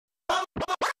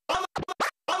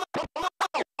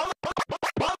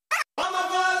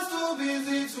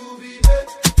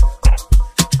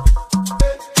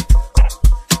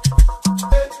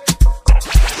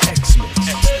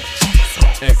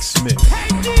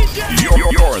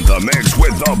You're in the mix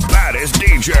with the baddest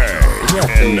DJ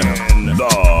in the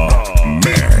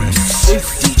mix. It's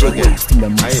DjWest in the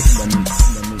mix.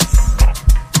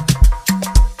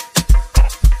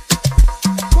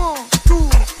 1, 2,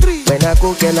 3. When I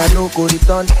go, girl, I no go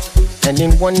return. And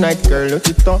in one night, girl, no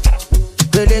it on.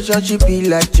 Relationship be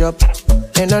like job,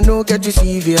 and I no get to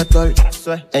see you at all.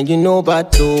 And you know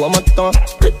about too, I'm a ton.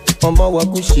 I'm a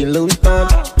wakushi low ton.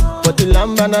 But the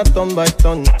lamb and a ton by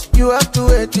ton. You have to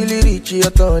wait till you reach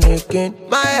your turn again.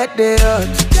 My head they hurt,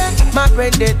 my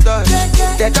brain they touch.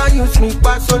 They don't use me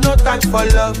back, so no time for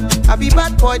love. I be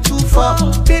bad boy too far.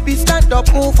 Baby stand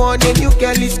up, move on, a new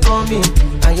girl is coming.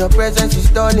 And your presence is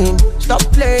stalling. Stop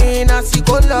playing, I see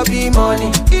go love you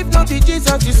money. If not the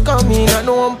Jesus is coming, I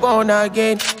know I'm born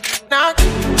again. Now,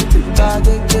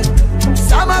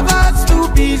 some of us too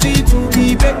busy to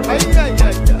be back.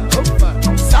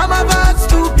 Some of us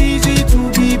too busy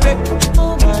to be back.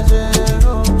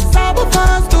 Some of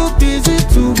us too busy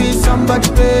to be somebody,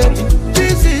 baby.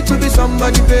 Busy to be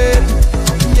somebody, baby.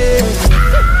 Yeah.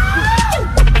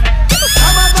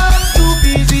 Some of us too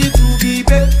busy to be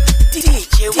back.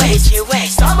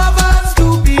 DjWest. Some of us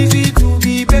too busy to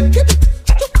be back.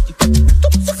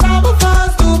 Some of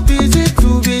us too busy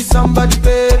to be somebody,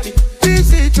 baby.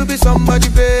 Busy to be somebody,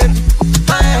 baby.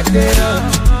 My head they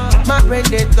hurt, my brain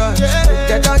they touch.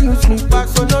 They don't use me back,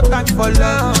 so no time for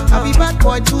love. I be bad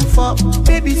boy too far.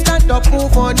 Baby stand up,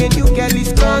 move on, a new girl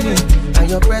is coming. And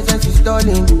your presence is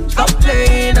stalling. Stop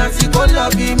playing, I see go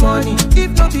love you money.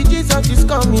 If not be Jesus is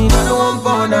coming, I know I'm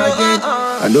born again.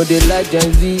 I know they like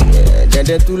Gen Z, then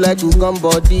they too like to come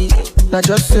body. Now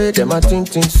just say them I think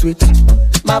sweet.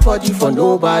 My body for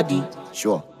nobody,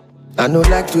 sure. I no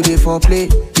like to dey foreplay.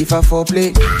 If I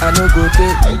foreplay, I no go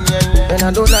take. And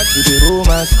I don't like to dey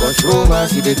romance, cause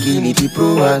romance is the key, need the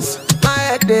romance. My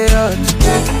head they hurt,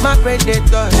 my brain they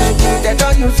touch. They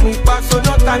don't use me back, so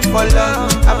no time for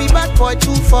love. I be bad boy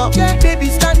too far. Baby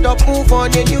stand up, move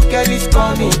on, a new girl is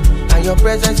coming. And your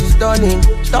presence is stunning.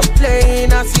 Stop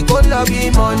playing, I see go love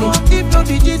you money. If not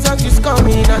the Jesus is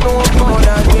coming, I know I'm born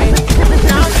again.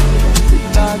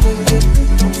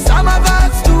 Some of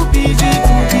us too busy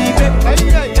to be back.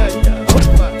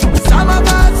 Some of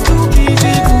us too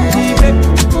busy to be back.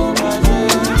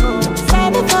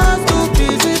 Some of us too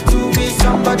busy to be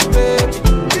somebody, baby.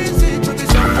 Busy to be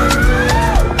somebody,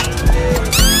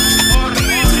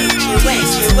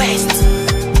 DjWest.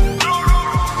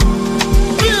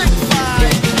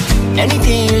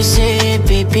 Anything you say,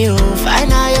 baby, oh,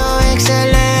 find out your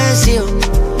excellency, oh.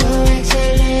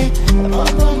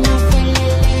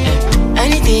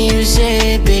 Anything you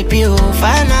say, baby, oh,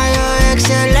 find out your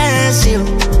excellency, oh.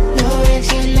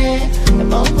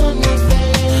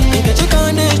 Nigga, check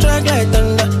on this track like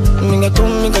thunder. Nigga,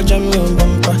 come, nigga, jam your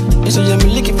bumper. You say I'm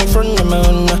looking for front of my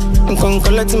honor. I'm con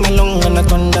collect my long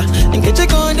anaconda. Nigga,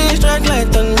 check on this track like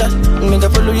thunder. Nigga,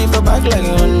 follow you for back like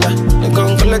a Honda. I'm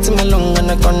con collect my long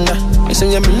anaconda. You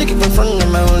say I'm looking for front of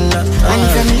my honor. And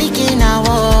if I'm leaking now,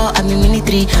 I'm in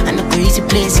military. And the police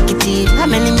place kitty. How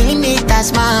many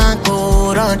millimeters, man,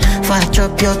 go run? For I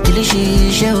chop your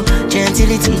delicious show.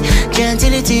 Gentility,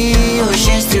 gentility, oh,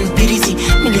 she's stupidity.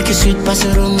 Me like a sweet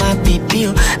passer on my baby,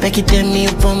 oh. Back it tell me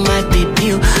up on my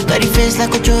baby, oh. Got the face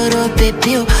like a choro,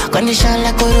 baby, oh. Condition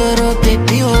like a roro,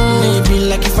 baby, oh. Maybe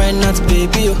like a fine nuts,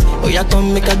 baby, oh. Oh, yeah,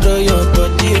 come make a draw your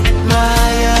body, oh. My,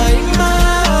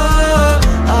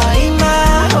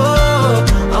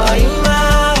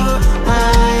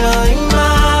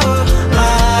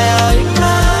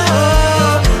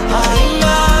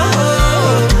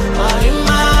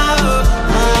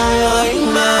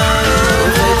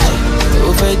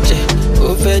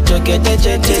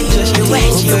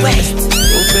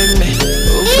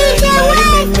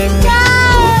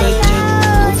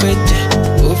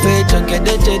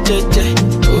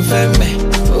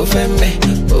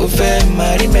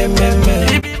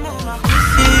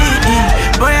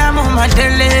 boy, I'm on my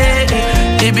dele.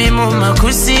 Baby, mama,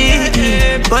 kusi.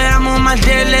 Boy, I'm on my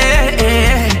dele.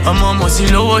 I'm almost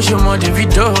in low ocean, more the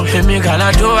video. Hey, me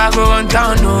gonna do, I go on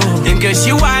town, no. In case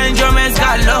you want your man's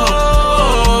got low.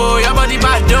 Oh, your body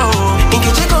bad, though. In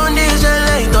case you go on this,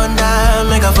 like thunder.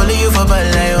 Make I follow you for bad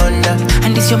like Honda.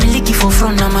 And this your milky for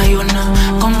front of my own.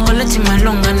 Come collect my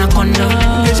long anaconda.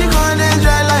 In case you go on this,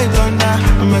 like thunder.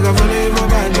 Make I follow you for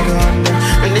bad like Honda.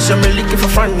 And this your milky for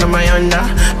front of my Honda.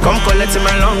 Come collect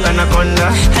my long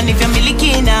anaconda. And if you're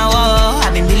milky now, oh,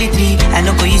 I'm in military. I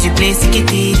know go use your place to get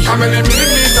it. I'm in the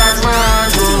military, man.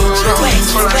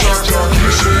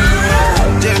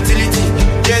 Gentility,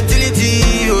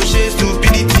 gentility, oh, she's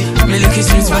stupidity. Milky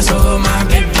sweet was so my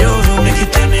baby, oh. Make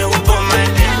it tell me who put my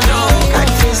name, oh. I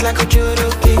feel like a choro,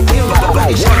 baby, oh.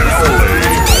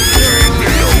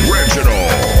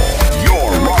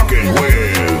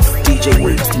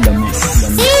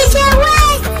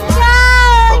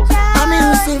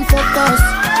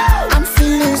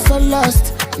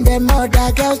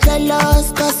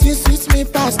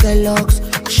 Kellogg's.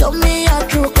 Show me your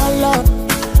true color.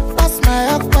 Pass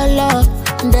my color.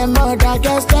 Them other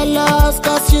girls jealous,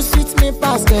 cause you sweet me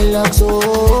past Kellogg's.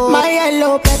 Oh, my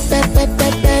yellow pepe,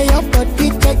 your body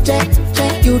check.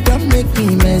 You don't make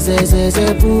me mess,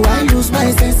 boo. I lose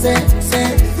my sense.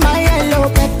 My yellow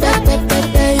pepe,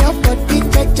 your body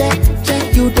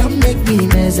check. You don't make me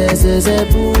mess,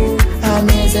 boo. I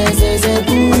mess,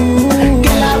 boo.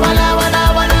 Girl, I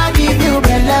wanna give you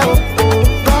bello.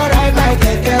 Go ride my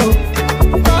keke,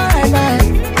 go ride my.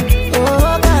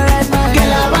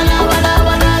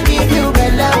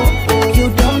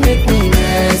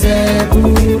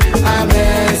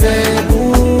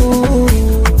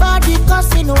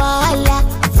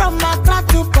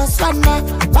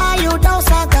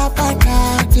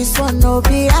 This one no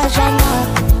be a genre.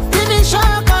 Finish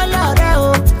your color,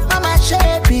 mama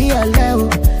shape be a level.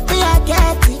 Me I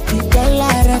get it, girl I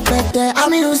repeat it.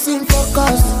 I'm losing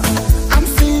focus, I'm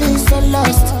feeling so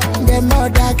lost. Them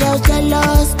other girls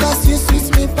jealous, cause you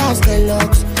sweet me past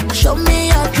Kellogg's. Show me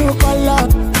your true color,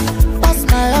 pass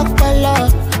my color.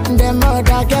 Them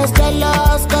other girls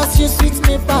jealous, cause you sweet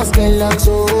me past Kellogg's.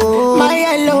 Oh, my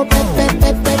yellow pepe,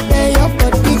 your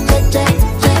body check.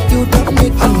 You don't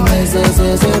make me mess,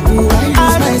 boo. I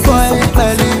lose my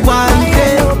sense. My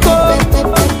yellow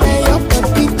pepe, your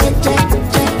body check.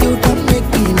 You don't make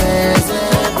me mess,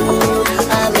 boo.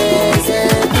 I mess,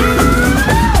 boo.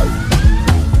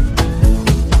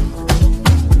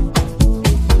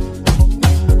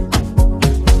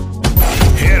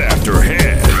 Hit after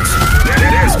hit.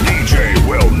 This DJ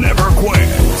will never quit.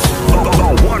 The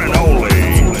one and only,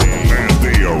 and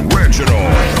the original.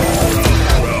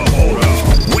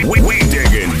 We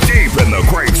digging deep in the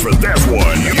crates for this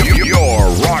one. You're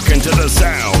rocking to the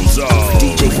sounds of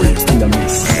DjWest in the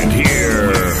mix. And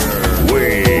here we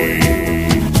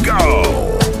go.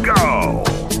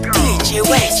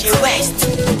 DjWest.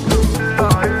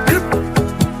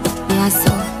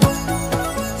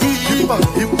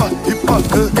 Hip-hop.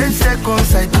 10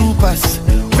 seconds I do pass.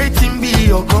 Waiting be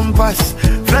your compass.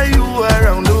 Fly you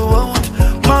around the world.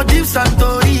 Maldives,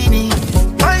 Santorini.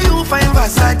 Why you find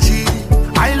Versace?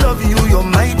 I love you, you're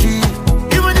my G.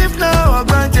 Even if now I'm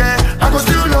granted, I go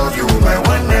still love you, my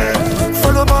one day.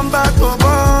 Follow bomba to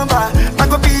bomba, I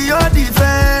go be your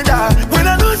defender. When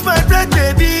I lose my breath,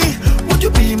 baby, would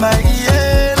you be my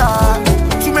healer?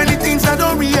 Too many things I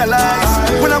don't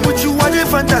realize. When I'm with you, I dey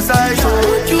fantasize. So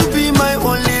would you be my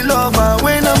only lover?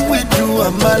 When I'm with you,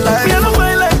 I'm alive. Me, I don't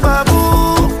mind like Babu.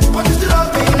 But you still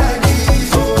love me like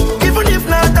this, oh. Even if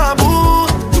not taboo.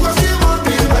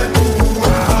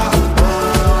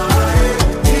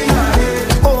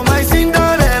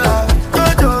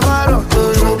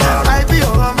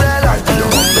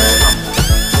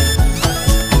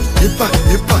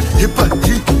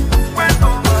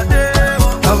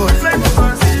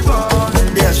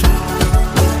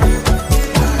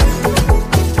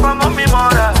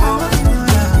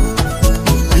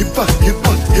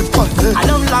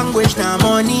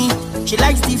 She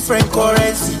likes different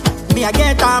currency. Me, I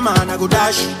get her man, I go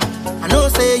dash. I know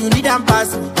say you need and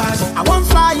pass me. I won't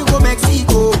fly you go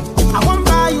Mexico. I won't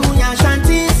buy you your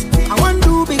shanties. I won't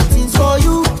do big things for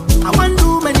you. I won't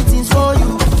do many things for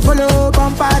you. Follow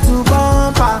bumper to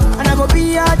bumper, and I go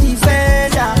be your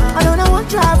defender. I don't want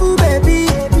travel,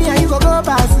 baby. Me and you go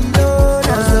Barcelona.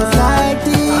 Just like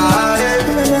this.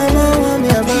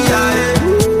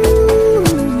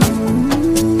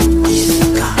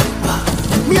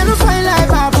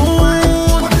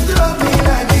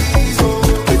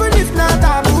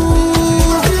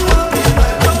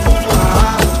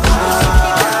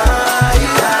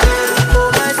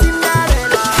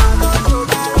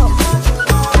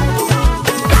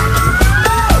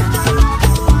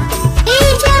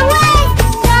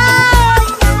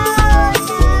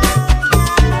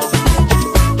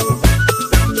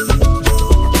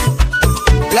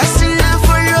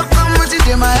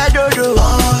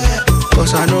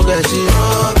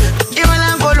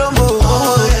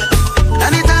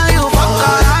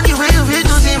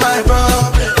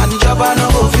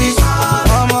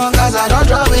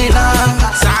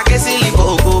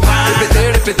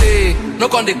 No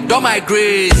con dey do my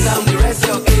grace.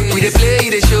 We dey play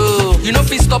the show. You know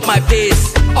fit stop my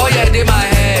pace. Oh yeah, dey my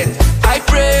head. I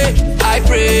pray.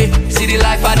 See the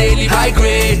life I dey live high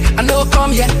grade. I no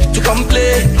come here to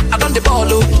complain. I done the ball,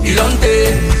 oh, you don't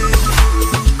take.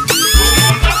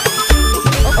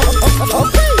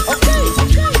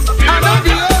 I know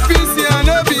the OPC, I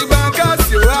know the bankers,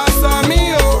 you ask on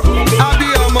me, oh. I be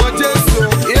on my jesso.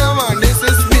 Yeah man, this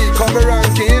is me, cover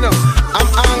ranking. I'm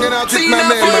hanging out with my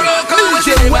man.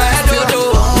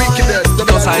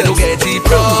 Cause I don't get the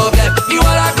problem. You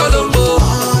are a Colombo.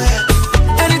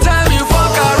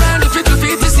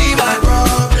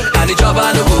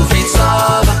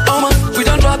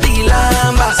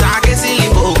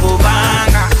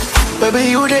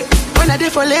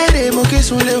 for lady, mo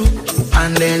kiss unle.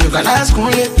 And then you can ask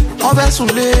unle. Over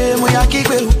sunle, mo ya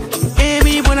kikwe.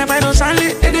 Baby, when I buy no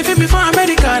sanle, they fit me for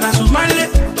America, that's who's manly.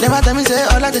 Never tell me say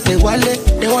all I take wallet.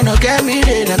 They wanna get me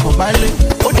there like a ballet.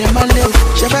 Oh, they manly,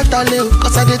 she better live.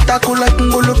 Cause I did tackle like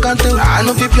Ngolo Kante. I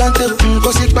know people plante,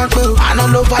 go sick back. I know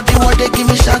love what they want, they give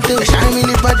me shante. Shine me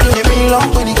live bad, they me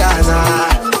long for the Gaza.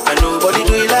 And nobody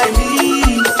do it like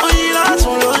me. Only last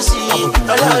one you see.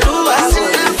 All I do is sing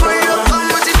it for you. Come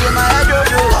on, take my head,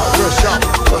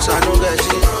 cause I know that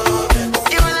shit.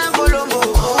 Even in Colombo.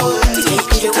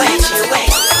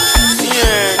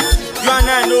 You and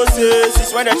I know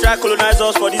since when they try to colonize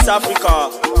us for this Africa,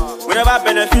 we never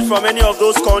benefit from any of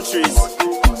those countries.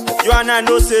 You and I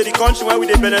know the country where we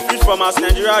they benefit from as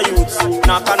Nigeria youths.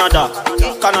 Now Canada.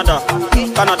 Canada.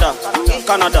 Canada. Canada.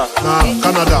 Canada.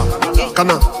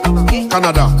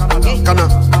 Canada.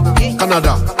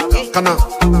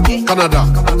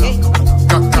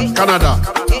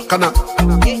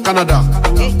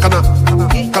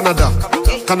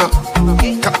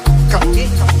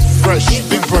 Fresh,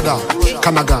 Big Brother,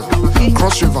 Kanagan,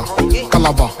 Cross River,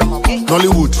 Calabar,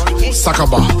 Nollywood,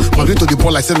 Sakaba, Madrid to the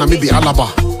ball I said na maybe Alaba.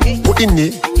 Go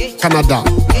in Canada,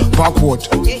 Backward,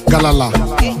 Galala,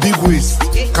 Big West,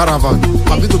 Caravan,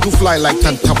 Madrid to fly like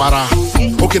Tantabara.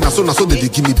 Okay, na so they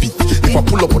give me beat. If I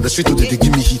pull up on the street, they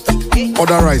give me heat.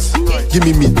 Order rice, give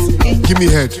me meat, give me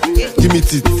head, give me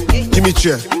teeth, give me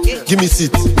chair, give me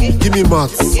seat, give me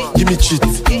mats, give me cheat,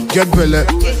 get belly,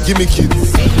 give me kids,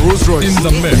 Rolls Royce, in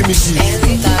the mix. Give me keys.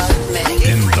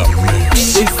 In the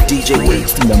mix. It's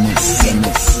DjWest in the mix.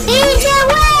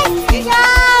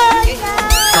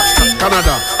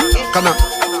 Canada.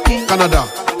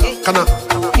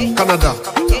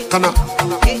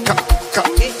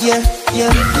 Yeah.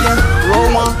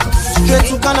 Roma, straight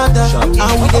to Canada.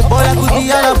 And with the ball I could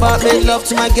be all about. Made love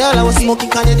to my girl, I was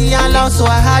smoking Canadian loud, so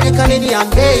I had a Canadian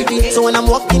baby. So when I'm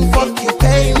walking, fuck you,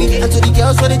 pay me. And to the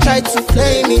girls where they try to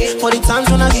play me, for the times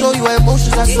when I show you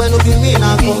emotions, I swear no be me and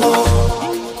alcohol.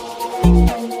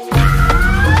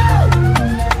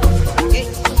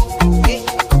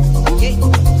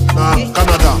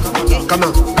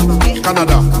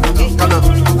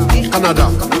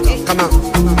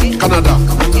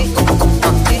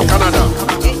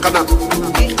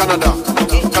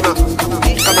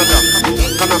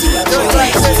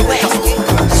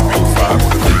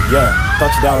 Yeah,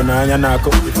 touchdown na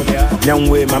Yanako. Young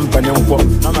way, man,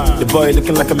 the boy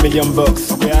looking like $1 million.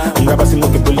 I'm gonna see a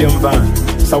billion van.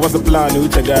 So what's the plan? Who you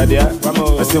got there?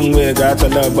 I see way got your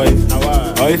love boy.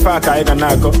 Oh, if I can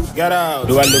go, get out.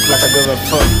 Do I look like I give a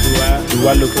fuck? Do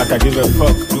I look like I give a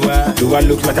fuck? Do I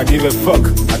look like I give a fuck?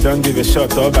 I don't give a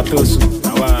shot or batosu.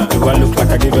 Do I look like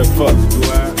I give a fuck?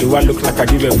 Do I look like I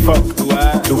give a fuck?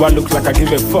 Do I look like I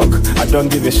give a fuck? I don't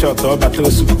give a shot or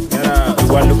batosu.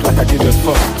 Do I look like I give a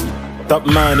fuck? Top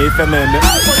man, if I name it,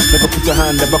 never put your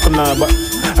hand in the back of number.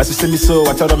 As you see me so,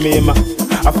 I tell me, I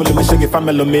follow me shaggy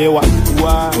family mewa.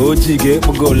 Oh, jiggy,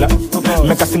 Mugola.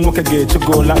 Make a sing okay, get you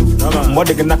gola. More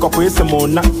than knock up with some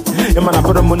mona. A man, I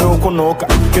put a monoconoka.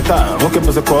 Get out, okay,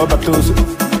 was a call, but those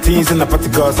teens in the party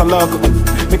girls, I love.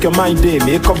 Make your mind day,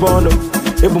 make a bono.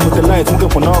 Able with the lights, look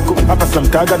up on Appa some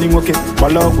kaga, okay,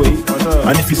 Walaway.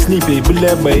 And if you sleep, a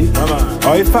bullet way.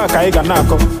 Or if I got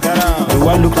knock up. Do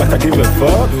I look like I give a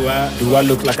fuck? Do I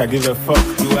look like I give a fuck?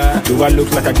 Do I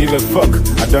look like I give a fuck?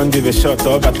 I don't give a shot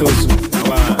or batosu.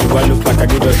 Do I look like I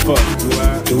give a fuck?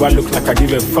 Do I look like I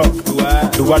give a fuck?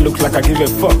 Do I look like I give a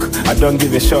fuck? I don't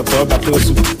give a shot or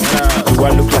batosu. Do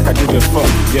I look like I give a fuck?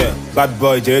 Yeah, bad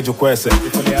boy DjWest.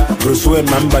 Bruce Wayne,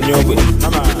 man, Banyobe.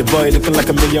 The boy looking like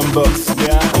 $1 million.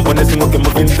 I'm gonna sing okay,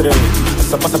 moving through.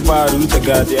 I pass a far with a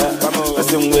god, yeah. I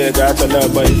sing way, got a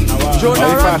love boy. Oh,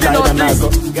 if I can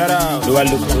get out. Do I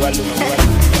look?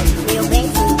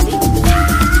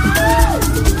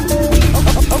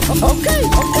 Okay.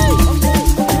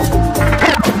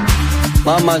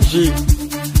 Mama G,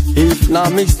 if now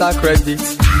Mr. Credit,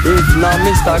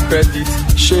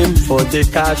 shame for the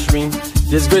cash me,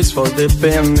 disgrace for the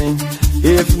payment.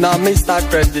 If now Mr.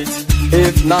 Credit,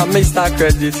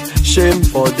 shame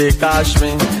for the cash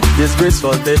me, disgrace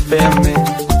for the payment.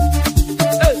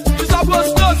 Hey, you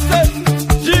supposed to say,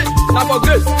 G, now for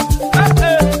grace.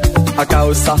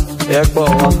 Akausa,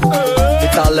 ekboma,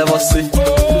 itale vosi.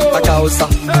 Akausa,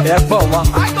 ekboma,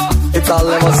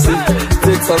 itale vosi.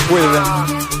 Take some women,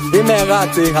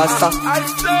 imerate hasa.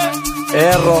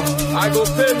 Erro, I go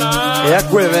pay now.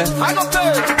 Ekwomen, I go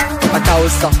pay.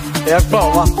 Akausa,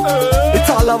 ekboma,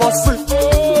 itale vosi.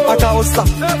 Akausa,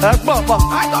 ekboma,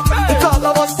 itale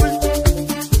vosi.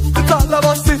 Itale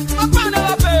vosi.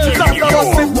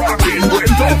 You're rocking with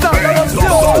the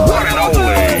one and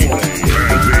only,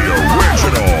 the original.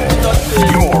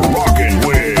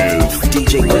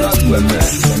 in the mix.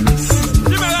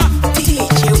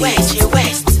 DjWest.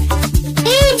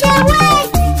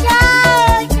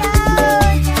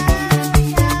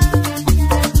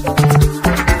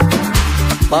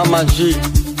 Mama G,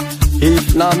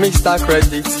 if na Mr.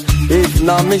 Credit, if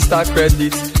na Mr.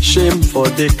 Credit, shame for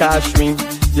the cash me,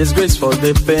 disgrace for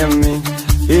the pay me.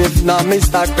 If na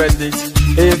Mr. Credit,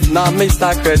 if na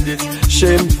Mr. Credit,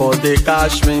 shame for the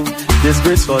cash me,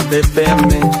 disgrace for the pay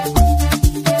me.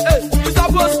 Hey, you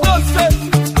supposed to say,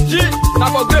 G, na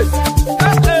for grace.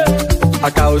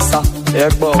 Akausa,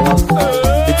 ekbowa,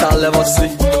 it's a level C.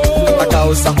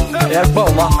 Akausa,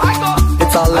 ekbowa,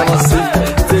 it's a level C.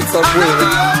 Take some way.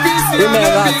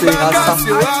 Imerati rasa,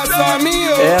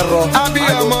 error.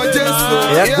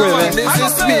 Ekwe,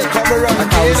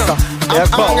 akausa,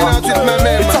 ekbowa,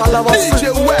 it's a level C.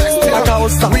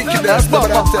 Akausa,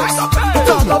 ekbowa, it's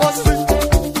a level C.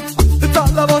 It's a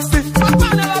level C.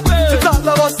 It's a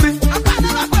level C.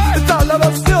 It's a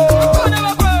level C.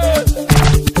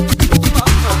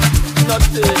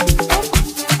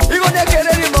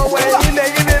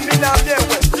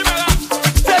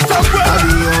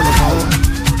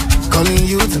 Calling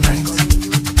you tonight,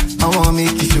 I wanna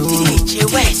make you sure.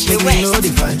 DjWest. Make me know the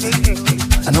fight.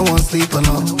 I don't wanna sleep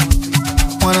alone.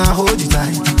 Wanna hold you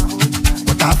tight,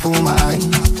 but I fool my eyes.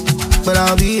 But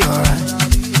I'll be alright.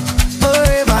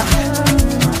 Forever.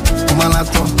 Oh my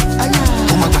laptop,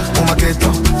 oh my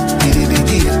keto,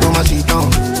 oh my sheet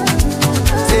on.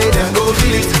 Say them go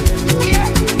feel it,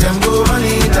 them go run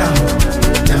it down,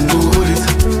 them go hold it,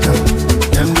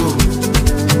 them go.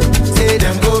 Say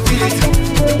them go feel it.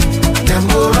 Them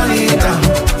go run it down,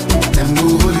 them go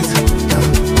hold it,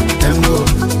 them go.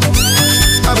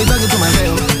 I've been talking to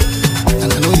myself,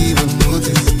 and I don't even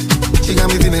notice. She got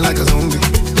me feeling like a zombie,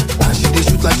 and she dey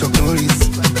shoot like Chuck Norris.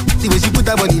 The way she put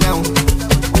her body down,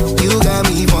 you got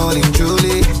me falling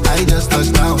truly. I just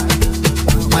touched down,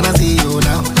 when I see you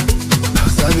now.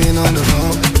 So I've been on the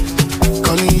phone,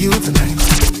 calling you tonight.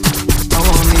 I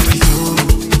wanna make you,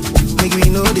 make me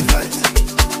know the fight.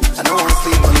 I don't wanna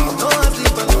sleep alone, no one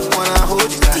sleep alone.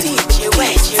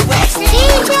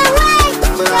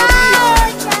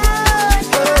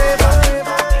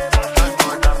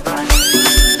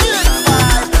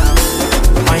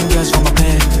 Fine girls from my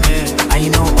bed, and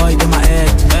you know oil in my head.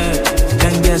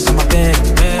 10 girls on my bed,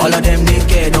 all of them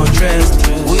naked, no dressed.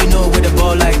 We know where the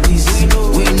ball like this,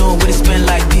 we know where they spend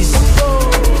like this.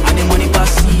 And the money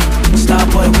pass star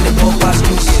boy with the ball pass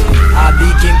loose. I be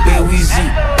king pay Wheezy,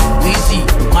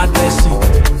 my blessing.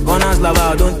 Gunners love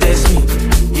out, don't test me.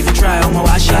 If you try, I'm a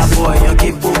wash out boy. You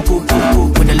keep boom.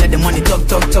 When they let the money talk.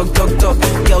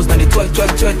 Girls now they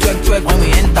twerk. When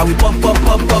we enter, we pop.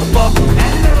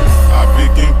 I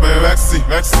begin pay Rexy.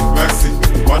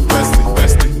 What bestie?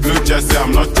 Blue Jersey,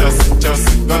 I'm not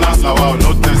Chelsea. Gunners love out,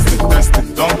 no testing.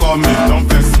 Don't call me, don't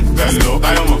vex me. Hello,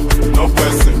 Diamond, no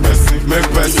person. Make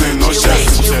person, no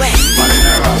chasing.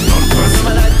 Naira, don't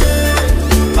person.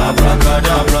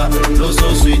 Abracadabra, no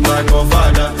so sweet like my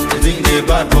father. They think they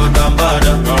bad but I'm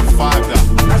badder. Godfather.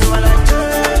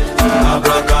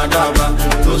 Abracadabra,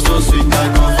 no so sweet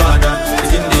like my father. They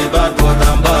think they bad but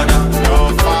I'm badder.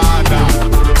 Godfather.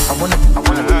 I wanna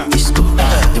disco.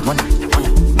 They wanna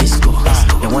disco.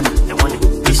 They wanna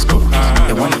disco.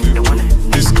 They wanna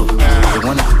disco. They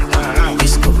wanna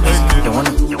disco. They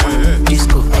wanna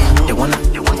disco. They wanna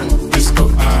disco.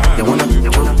 They wanna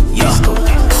disco.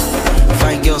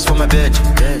 Fine girls for my bed,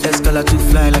 escalate to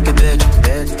fly like a bird.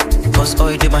 Cause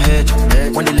oil in my head.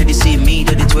 When the ladies see me,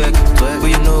 they twerk.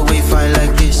 We know we fine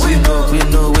like this. We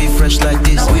know we fresh like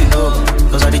this. We know,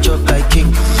 cause I dey chop like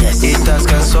king. Haters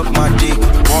can suck my dick.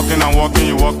 Walking,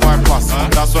 you walk quite fast.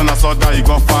 That's when I saw that you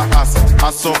got fat ass.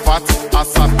 Ass so fat,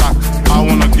 ass attack. I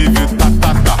wanna give you ta.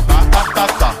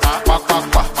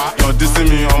 You're dissing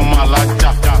me on my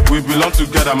laja. We belong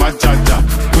together, my jaja.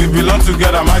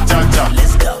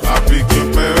 Let's go. I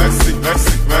begin pay Rexy.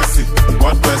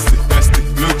 What bestie?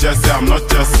 Blue Jersey, I'm not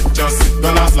Chelsea.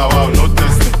 Gunners love out, no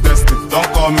testing. Don't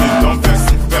call me, don't vex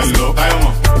me. Hello,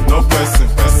 Diamond, no person.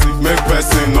 Make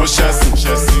person, no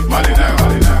chasing. Naira.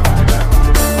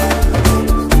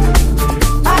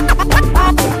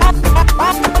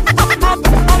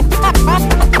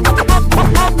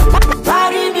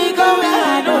 Party me go where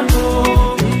I don't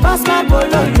know. Pass my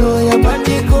bololo, your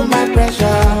body cool my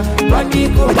pressure. Party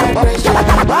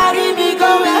me go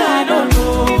where I don't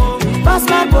know. Pass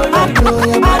my bololo,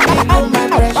 your body cool my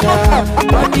pressure.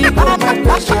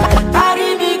 Party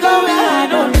me go where I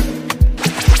don't know.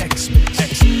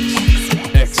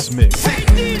 X-Mix.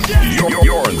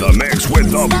 You're in the mix with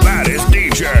the baddest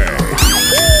DJ.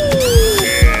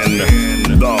 In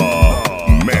the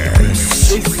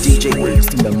mix. DjWest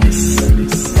in the mix.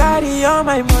 Carry all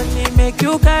my money, make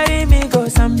you carry me go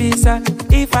Sambisa.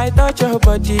 If I touch your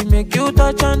body, make you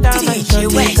touch under my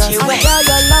DjWest. Girl,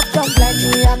 your love don't blind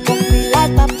me, I come be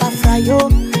like Papa Fryo.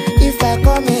 If I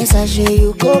come in sachet,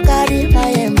 you go carry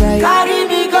my embryo. Carry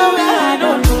me go where I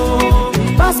don't know.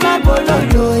 Pass my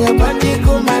bololo, your body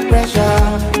cool my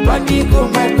pressure. Body cool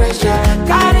my pressure.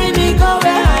 Carry me go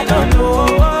where I don't know.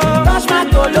 Touch my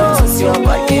tolos, your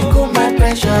body cool my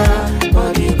pressure.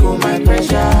 Body cool my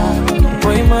pressure.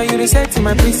 Boy, ma, you reset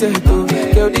my preset, oh.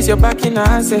 Girl, this your back in a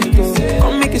asset, oh.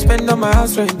 Come make you spend on my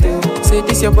house rent, oh. Say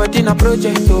this your body in a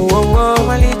project, oh. Oh, oh,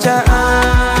 Malicha,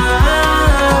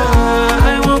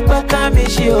 I won't back a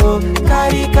mishi, oh.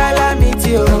 Carry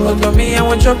calamity, oh. Come to me, I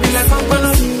won't chop you like I'm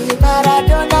gonna see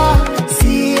Maradona.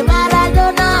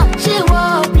 She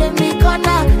won't play me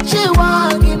corner. She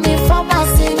won't give me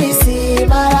pharmacy. See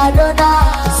Maradona.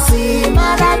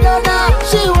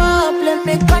 She won't play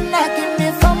me corner. Give me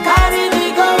pharmacy. Carry me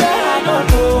go where I don't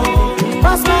know.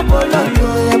 Pass my bololo,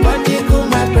 your body cool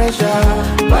my pressure.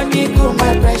 Body cool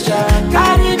my pressure.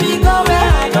 Carry me go where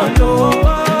I don't know.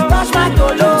 Touch my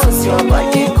tolos, your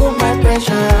body cool my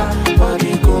pressure.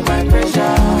 Body cool my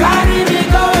pressure. Carry me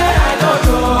go where I don't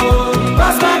know.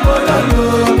 Pass my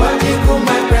bololo, body cool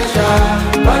my pressure.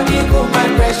 Body cool my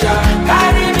pressure.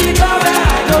 Carry me go where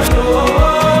I don't know.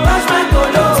 Touch my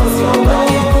tolos, your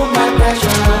body cool my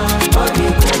pressure. Body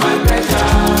cool my pressure.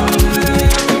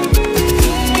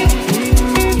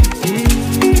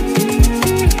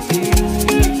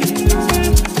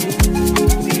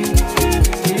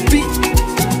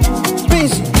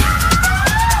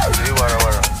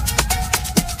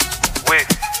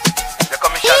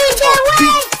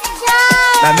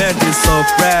 I made this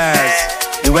surprise.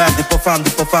 The way they perform, the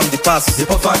pass. The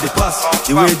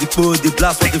way they pull, the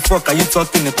blast. What the fuck are you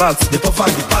talking about? The pass.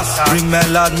 Bring my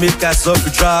loud, make us up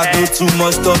the drag. No too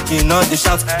much talking, not the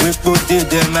shout. We put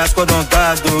them mask on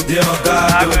guard, though. They on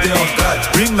guard.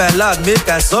 Bring my loud, make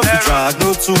us up the drag.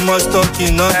 No too much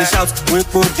talking, not the shout. We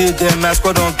put them mask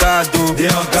on guard, though. They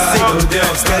on guard.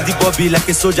 Steady Bobby like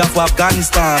a soldier for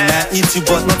Afghanistan. Man, eat you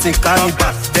but not a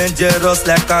cannibal. Dangerous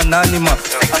like an animal.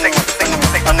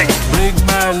 Bring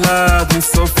my lad, we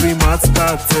so free mat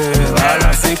started.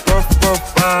 I say puff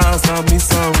pass, and me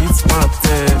some with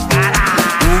matter.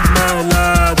 Bring my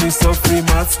lad, we so free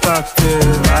mat started.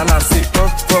 I say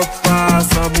puff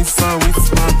pass, and me some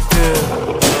with matter.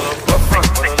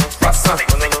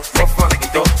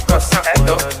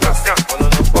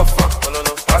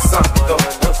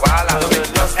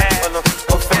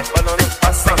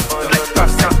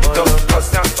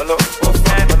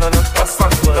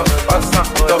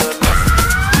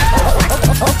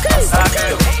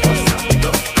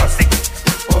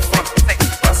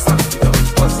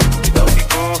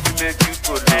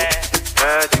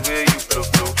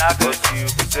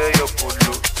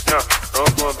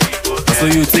 So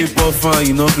you take off and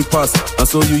you know the pass. And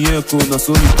so you yank and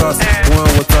so you pass. One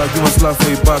water, give us laugh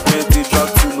for your back. Man, they drag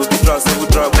two, no the drag, so we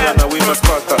drag. We are now with my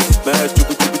sparta. Man,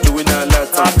 you in a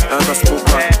lata. And I spoke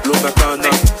back, blow back on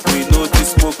now. We know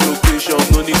this smoke location,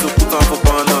 no need to put on for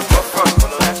banner.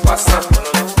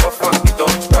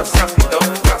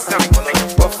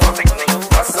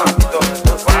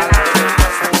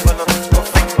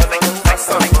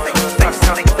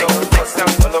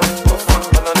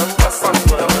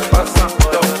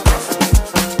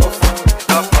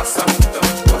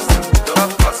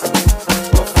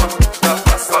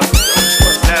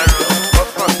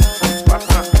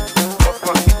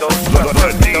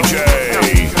 DJ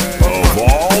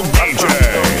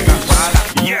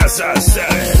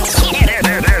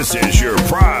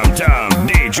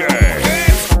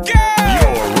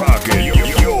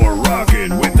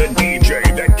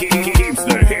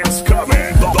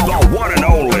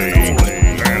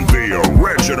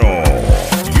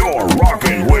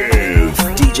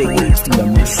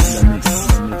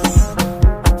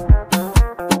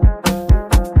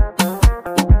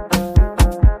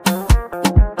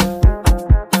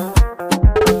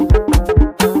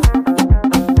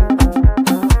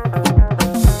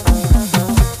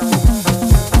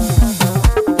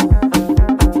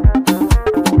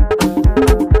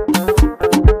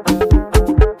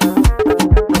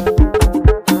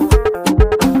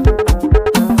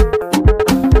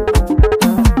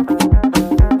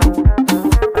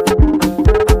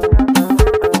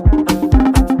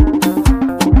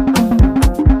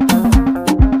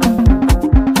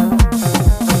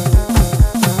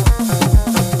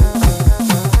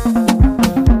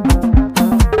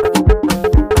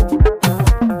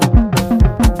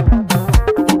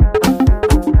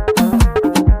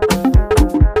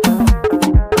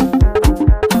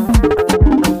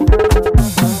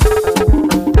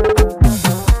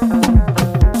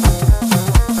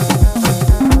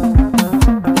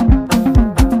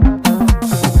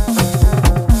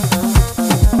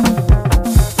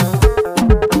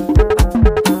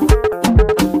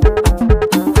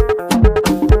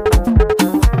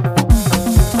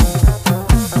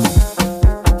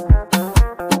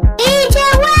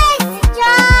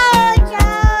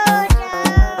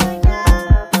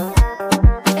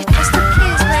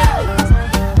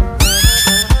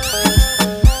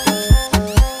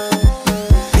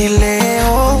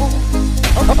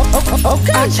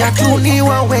Acha tu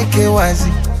niwaweke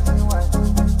wazi,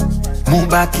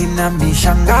 mubaki na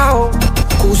mishangao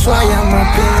kuswa ya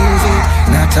mapenzi,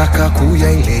 nataka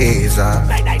kuyaeleza.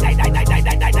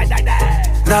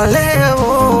 Na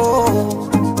leo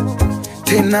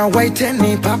tena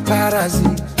waiteni paparazi,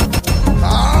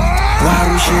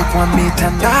 warushe kwa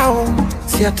mitandao,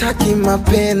 siataki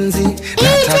mapenzi,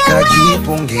 nataka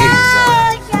jipongeza.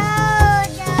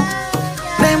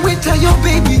 Naimwita yo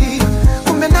baby,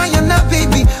 kumbe naye na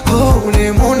baby, oh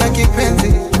ulimuna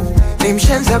kipenzi, ni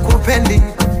mshenza kupendi,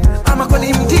 ama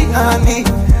kweli mtihani,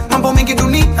 mambo mengi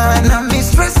dunia na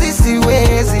mistressi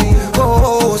siwezi,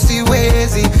 oh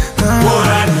siwezi.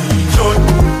 Bora ni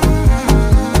chote,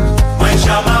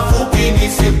 maisha mafupi ni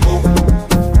sipo,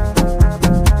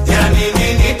 yani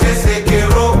nini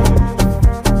tesekero,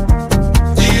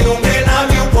 jiunge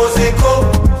nami upozeko.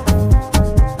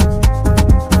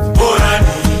 Bora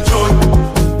ni chote,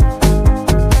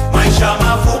 maisha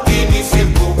mafupi ni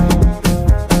sipo,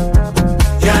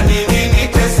 yani nini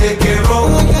tesekero,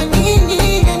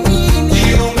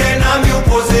 jiunge nami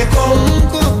upozeko.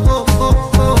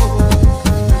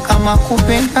 Kama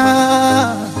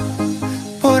kupenda,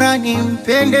 bora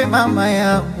nimpende mama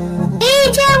yangu.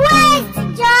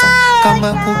 DjWest,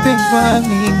 kama kupendwa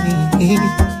mimi,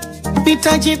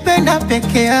 nitajipenda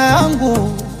peke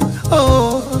yangu.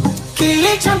 Oh,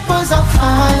 kilichomponza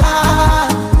fala,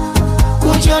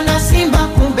 kujiona simba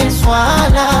kumbe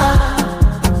swala,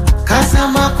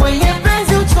 kazama kwenye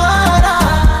penzi utwala,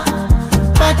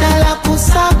 badala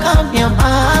kusaka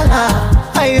miamala.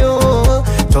 Ayo,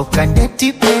 toka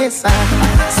ndeti pesa,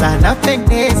 sana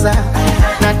pendeza,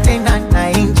 na tena na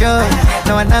enjoy,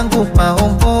 na wanangu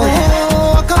maombo.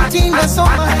 Wakamtinda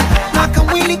soma, na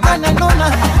kamwili kananona,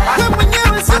 we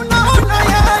mwenyewe si unaona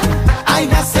yani,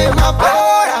 ainasema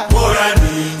bora. Bora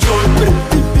ni chote,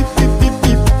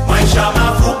 maisha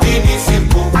mafupi ni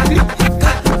simple,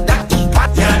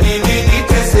 yani nini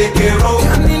tesekero,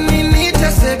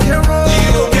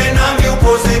 jiunge nami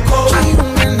upozeko.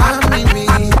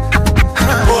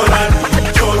 Bora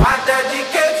ni chote,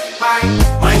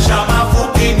 maisha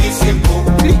mafupi ni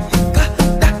simple,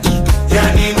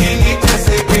 yani nini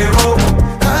tesekero,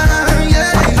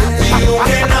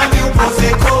 jiunge nami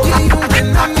upozeko.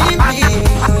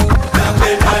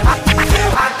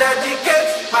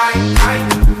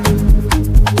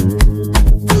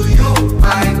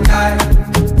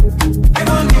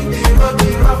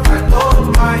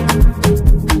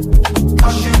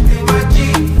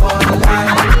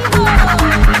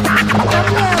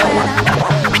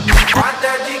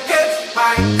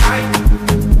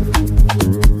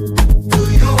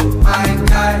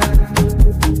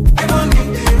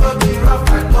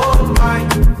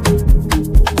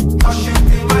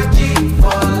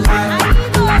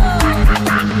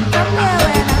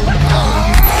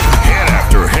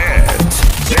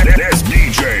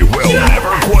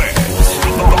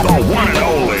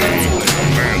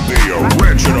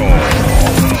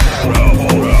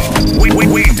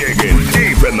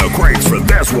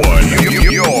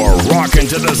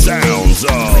 To the sounds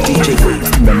of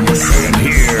DjWest. And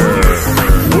here we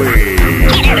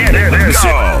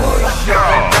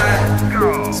go.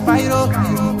 Spyro,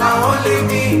 I only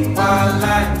need one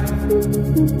life.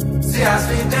 See us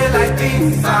we day like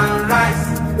this sunrise.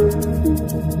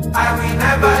 I will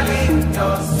never leave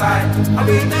your side. I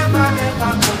will never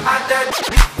go.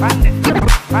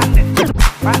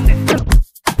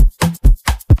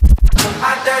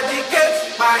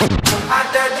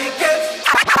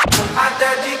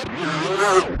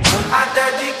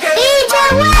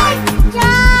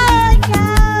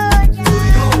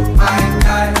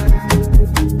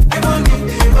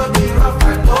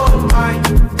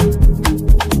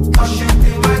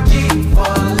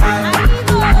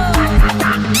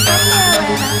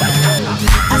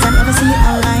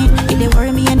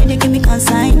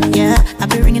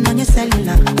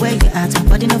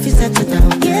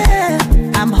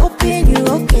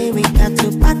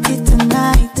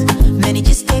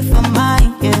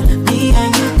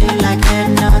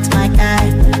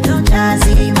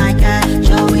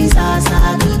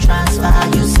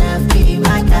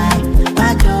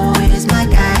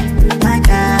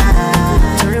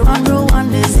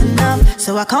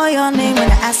 So I call your name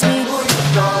when I ask me.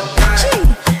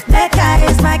 That guy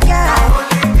is my guy.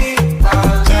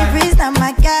 Jerry's not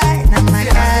my guy, not my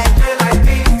guy.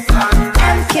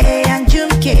 MK and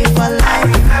Junke for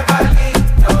life.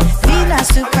 Vina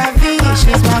Super V,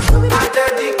 she's my boo.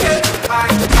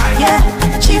 Yeah,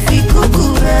 Chiefy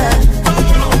Cuckoo.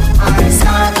 So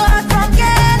I go out from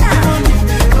Ghana.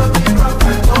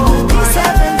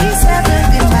 B7,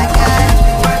 be my guy.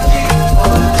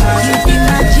 You be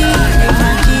my G, be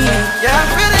my G.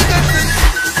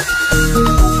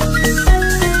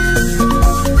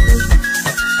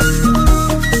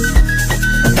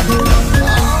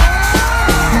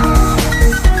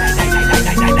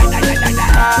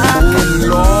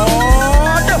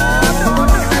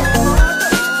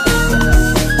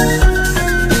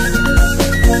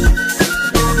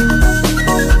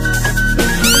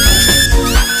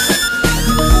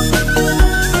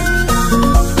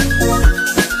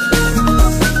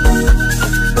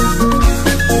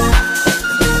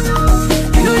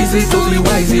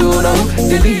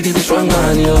 they lead, they be strong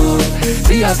man, yo.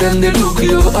 See as them, they look,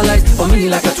 yo. All eyes for me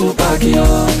like a two-pack, yo.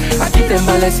 I keep them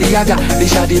Balenciaga, they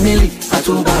shady milli, a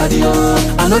too bad, yo.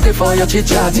 I know they for your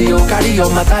chit-chat, yo. Carry your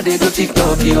matter, they do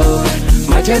TikTok, yo.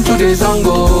 My gentle days on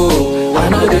go, I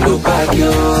know they look back,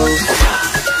 yo.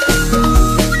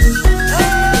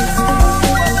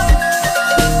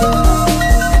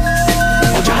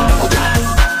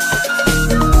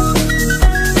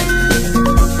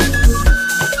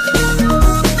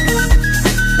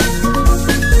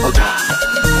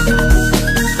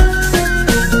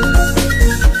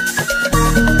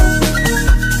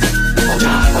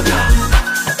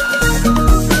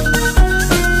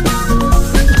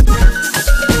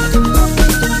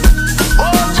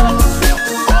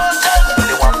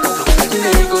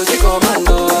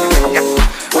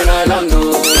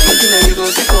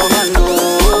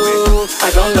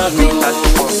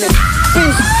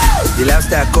 The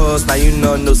lifestyle cost, now you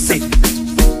know no say.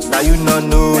 Now you know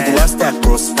no, the lifestyle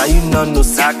cost, now you know no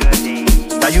say.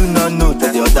 Now you know no,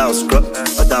 that the other was scrub,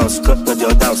 that the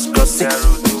other was scrub, sick.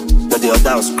 That the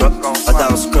other was scrub, that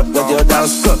the other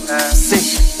was scrub, sick.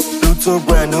 Pluto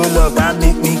boy, no love, that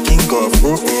make me king of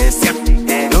OS.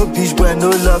 No bitch boy, no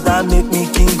love, that make me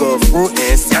king of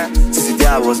OS. Since the day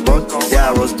I was born,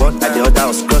 that the other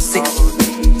was scrub, sick.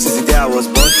 Since the day I was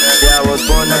born,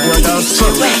 and the other was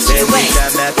scrub.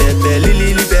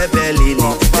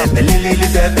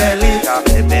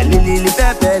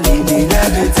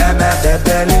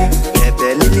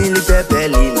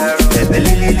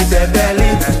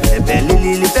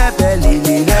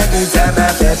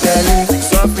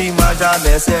 Sorry, Maja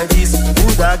Mercedes, who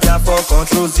that got for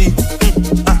control Z?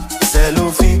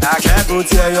 Cellophane, can't go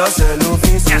tell your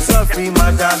cellophane. Sorry,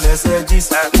 Maja Mercedes,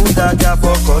 who that got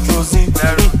for control Z?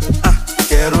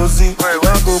 Kerosene,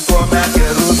 where go for my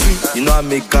kerosene? You know I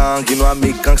make gang,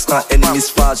 gangsta, enemies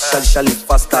fast, shally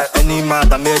faster. Any man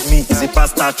that made me is a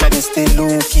pastor. Try to stay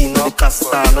low key, not the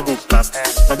caster, not the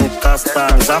caster.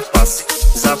 Is that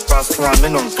pass, one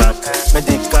man on card.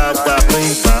 Medical that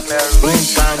bring back,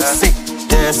 sick.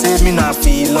 They say me not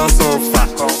philosopher.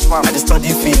 I just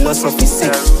study philosophy,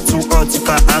 sick. Too hot, you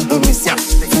can't handle me, yeah.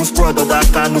 Full squad of that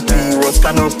canopy, what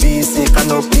cannot be, say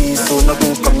cannot be. So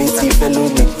nothing committee, fellow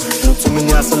me. Look too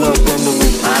many as a lot of me.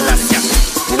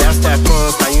 The lifestyle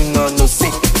cost, now you know no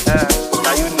sick.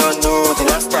 Now you know no, the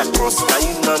lifestyle cost, now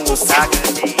you know no sick.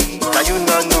 Now you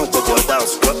know no, that the other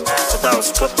was cut,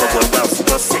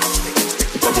 sick.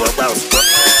 That the other was cut.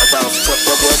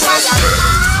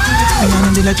 I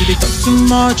know they like to talk too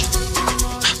much.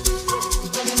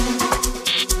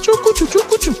 Chuku.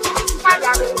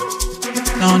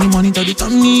 Now the money to the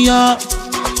tummy up.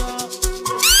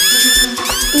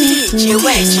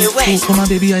 DjWest. Come on,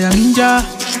 baby, I am ninja.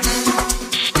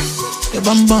 Your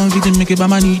bum fit to make it by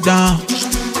my knee down.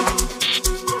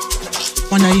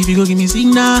 Wanna if you go give me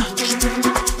signal.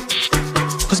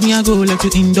 Cause me I go like to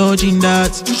indulge in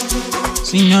that.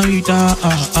 Señorita,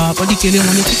 body killing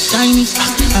when you speak Chinese.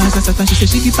 Satan, she say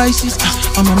she be Pisces.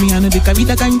 Mommy, I know they carry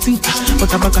that kind thing.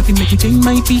 But I back up make me change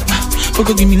my feet. Go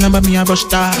give me lamba, me a brush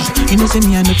star. You know say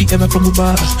me I know fi ever from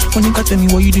Uber. When you can tell me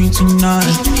what you doing tonight,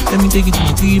 let me take it to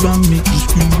the crib and make you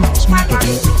scream. Smart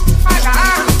baby.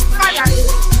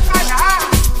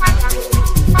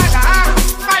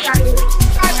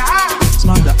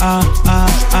 Smarter, smarter,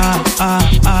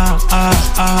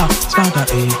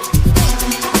 smarter,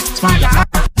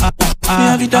 me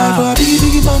have it die for a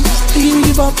biggie bump.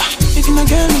 If you not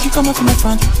get, make you come up from my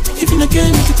front. If you not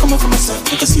get, make you come up from my side.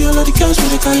 I can see all of the cash when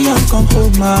they carry on. Come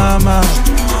home, mama.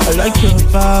 I like your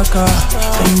baka.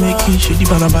 Can you make it shady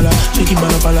bala bala?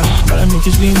 Gotta make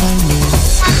you scream my name.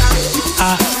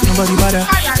 Nobody bother.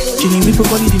 Chilling with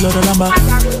body, the Lord of Lamba.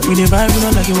 We the vibe, we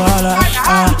don't like it, wala.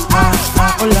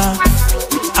 Hola.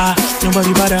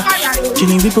 Nobody bother.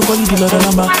 Chilling with body, the Lord of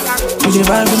Lamba. We the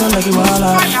vibe, we don't like it,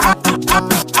 wala.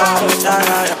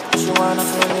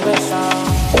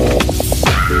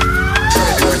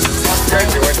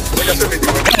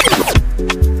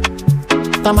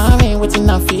 Tamame, waiting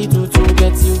I feel to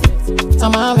get you.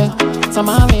 Tamame,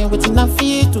 waiting I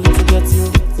feel to get you.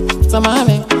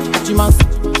 Tamame, Jimas,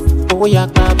 oh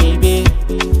yakba baby.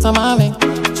 Tamame,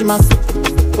 Jimas,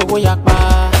 oh yakba.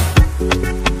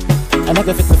 I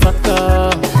never fit the fuck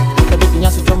up. The baby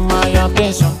has to my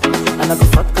attention. I never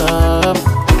fuck up.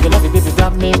 You love it, baby,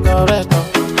 got me correct.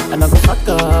 I never fuck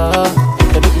up.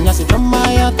 The baby has to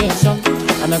my attention.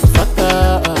 I never fuck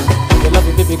up. You love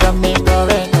it, baby, got me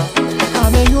correct.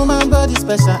 I'm a human body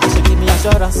special. And she give me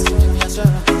assurance.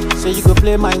 So you go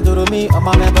play my doro me on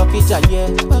my member picture, yeah.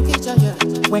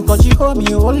 When cause you hold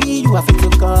me, only you have to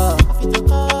call.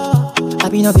 I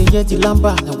be not the yet the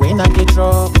lamba, and when I get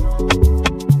drop.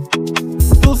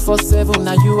 247,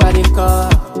 now you are the car.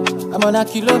 I'm on a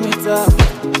kilometer,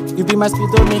 you be my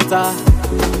speedometer.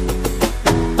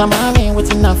 Tamame,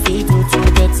 waiting I feel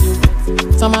to get you.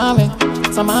 Tamame,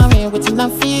 waiting I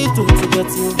feel to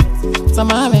get you.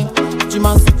 Tamame,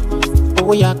 Jimas,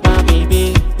 oh yakba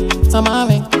baby.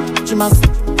 Tamame, Jimas,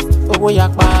 oh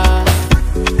yakba.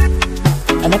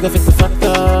 I never fit to fuck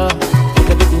up.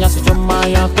 Everything else is on my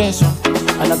attention.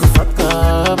 I never fuck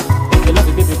up. You love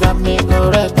you, baby, got me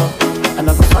correct. I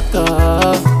never fuck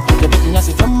up. Everything else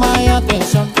is on my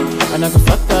attention. I never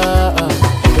fuck up.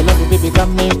 You love you, baby, got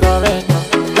me correct.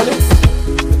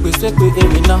 We say we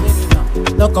every now.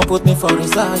 No come put me for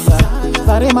desire.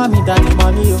 Rema me daddy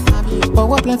money yo. But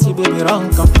what plenty baby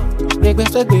wrong come. We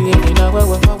say we every now.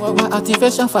 My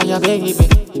activation fire baby.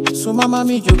 So mama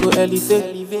me you go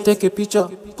elevate. Take a picture,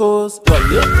 pose.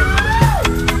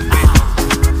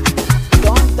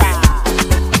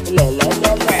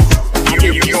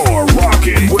 You're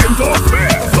rocking with the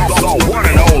best, the one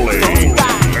and only,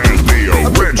 and the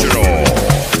original.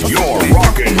 You're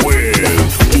rocking with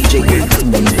DjWest in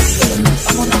the mix.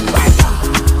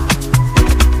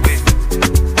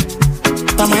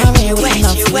 Tamame, waiting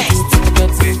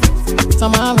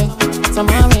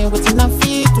I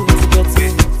feel to get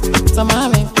you.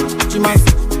 Tamame, Jimas,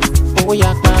 oh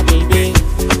yakba baby.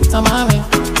 Tamame,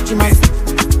 Jimas,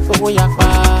 oh yakba.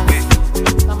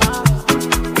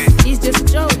 He's just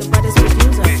Joe, the brother's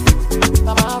producer.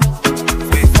 Tamame,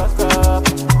 fuck up,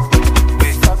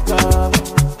 fuck up,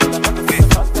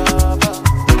 fuck up,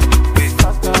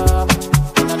 fuck up,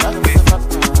 and another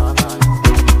fuck up,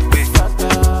 fuck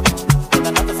up, and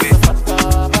another fuck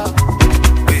up.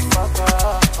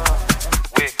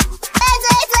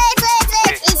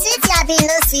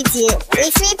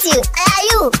 It's with you. Are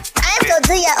you? Time to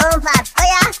do your own part. Oh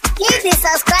yeah? Hit the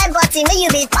subscribe button when you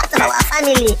be part of our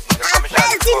family. And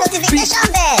press the notification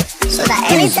bell so that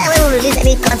anytime we release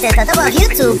any content on top of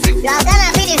YouTube, you are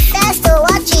gonna be the first to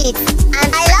watch it. And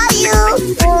I love you.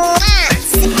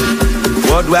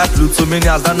 What do I flew to many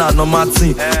as than a normal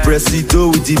thing?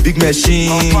 Presido with the big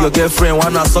machine. Your girlfriend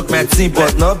wanna suck my team,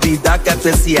 but not be that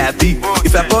capacity happy.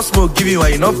 If I post smoke, give you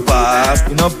one, you not pass.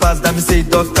 You not pass, that me say it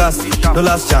don't cast. No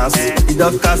last chance. It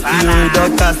don't cast you, it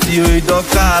don't cast you, it don't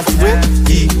cast. Wait,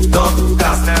 it don't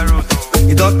cast.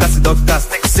 It don't cast, it don't cast.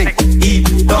 Sing,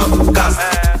 it don't cast.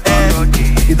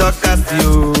 It don't cast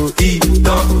you, it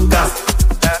don't cast.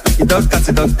 It don't cast,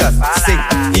 it don't cast. Sing,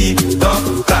 it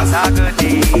don't cast.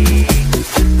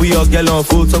 We all get on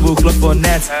full double clock for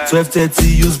net. 12:30,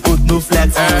 use both no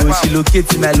flats. She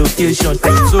locate my location.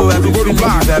 So I be feeling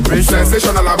the vibration.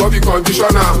 Sensational above the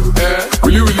conditioner.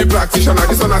 Really practitioner.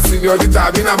 This one a seniorita.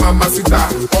 Been a mama sita.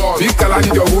 Big color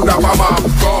need your wound up, mama.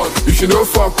 God, if she no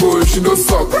fuck, if she no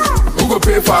suck, who go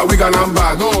pay for a wig and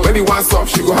number? When he wants up,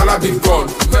 she go holla big gun.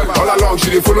 All along she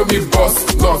dey follow me boss.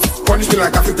 Not punish me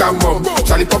like African mom.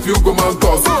 SHALIPOPI you go mount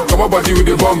us. Come on body with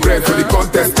the bomb bread for the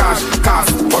contest.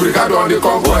 Cash, obrigado on the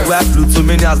conquest. What do I flew to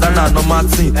many as than a normal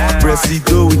thing?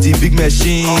 Presido with the big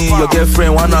machine. Your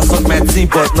girlfriend wanna suck my team,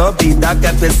 but not be that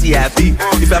capacity happy.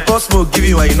 If I post smoke, give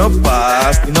you one, you not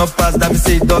pass. You not pass, that me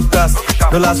say it don't cast.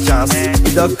 No last chance.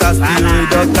 It don't cast you, it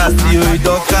don't cast you, it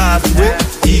don't cast. Wait,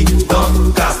 it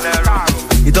don't cast.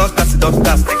 It don't cast, it don't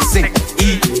cast. Sing,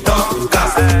 it don't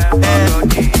cast.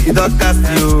 It don't cast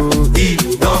you,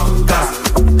 it don't cast.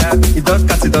 It don't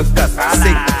cast, it don't cast.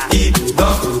 Sing, it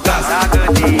don't cast.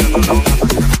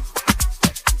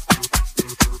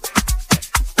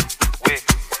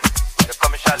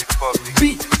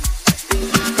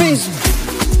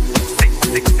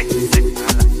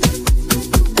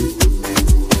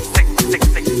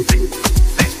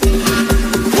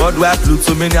 What do I flew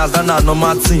to many as than a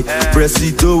normal thing?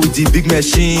 Presido with the big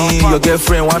machine. Your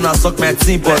girlfriend wanna suck my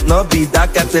team, but not be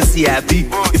that capacity happy.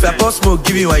 If I post smoke,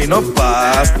 give you one, you not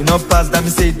pass. You not pass, that me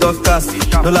say it don't cast.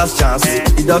 No last chance.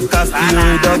 It don't cast you,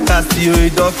 it don't cast you,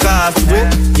 it don't cast. Wait,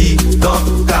 it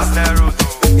don't cast.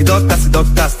 It don't cast, it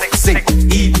don't cast. Sing,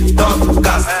 it don't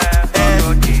cast.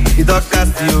 It don't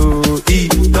cast you,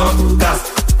 it don't cast.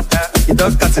 It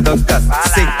don't cast, it don't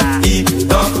cast. Sing, it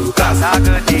don't cast.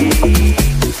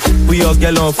 We all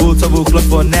get on full double clock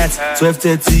for net.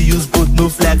 12:30, use both no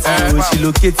flats. She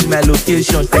locate my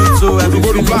location. So I be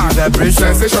feeling the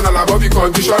vibration. Sensational above the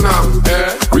conditioner.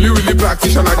 Really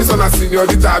practitioner. This one a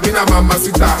seniorita. Been a mama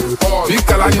sita. Big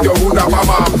color need your wound up,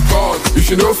 mama. God, if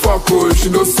she no fuck, if she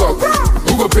no suck,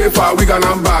 who go pay for a wig and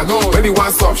handbag? When he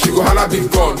wants up, she go holla big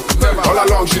gun. All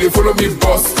along, she dey follow me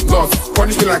boss. Not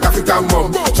punish me like African mom.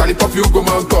 SHALIPOPI, you go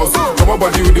mount us. Come on,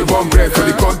 body with the bomb bread for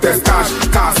the contest. Cash,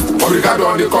 obrigado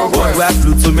on the conquest. We have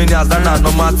flew too many as that not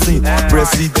normal thing.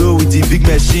 Presido with the big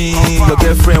machine. Your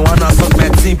girlfriend wanna suck my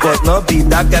team, but not be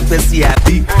that guy person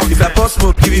happy. If I post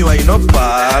smoke, give you one, you not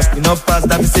pass. You not pass,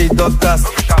 that me say you don't cast.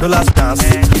 No last chance.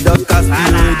 You don't cast,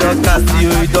 you don't cast,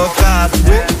 you don't cast.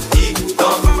 You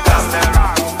don't cast.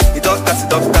 You don't cast, you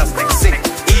don't cast. Like sing.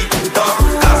 You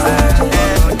don't cast.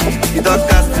 You don't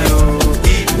cast, you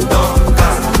don't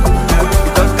cast.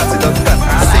 You don't cast, you don't cast.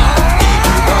 Sing.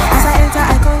 As I enter, I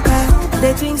conquer.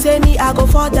 They think say me, I go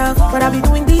fall down. But I be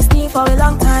doing this thing for a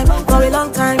long time. For a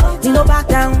long time, me no back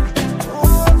down.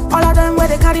 All of them where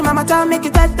they carry my matter, make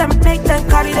it let them, make them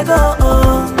carry the go.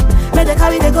 Make they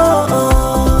carry the go.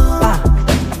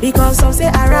 Because some say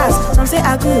I ras, some say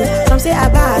I good, some say I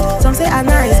bad, some say I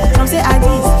nice, some say I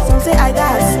this, some say I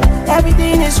that.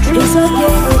 Everything is true. It's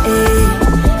okay,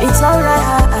 it's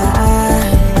alright.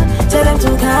 Tell them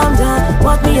to calm down.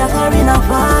 What me a carrying a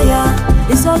fire.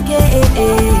 It's okay,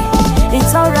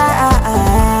 it's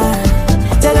alright.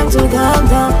 Tell them to calm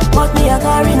down. What me a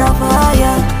carrying a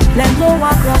fire. Let no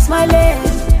one cross my lane.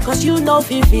 Cause you know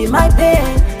Fifi my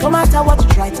pain. No matter what you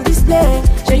try to display.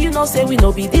 Sure you know say we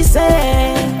no be the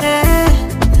same.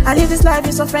 I live this life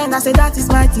with a friend. I say that is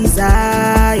my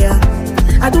desire.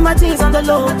 I do my things on the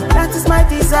low. That is my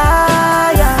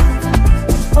desire.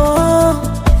 Oh,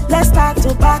 let's start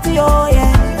to party, oh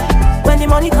yeah. When the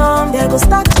money come, they go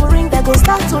start to ring. They go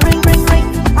start to ring, ring, ring.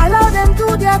 Allow them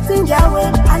do their thing their way.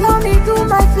 Allow me do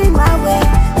my thing my way.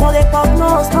 No they pop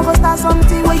nose, no go start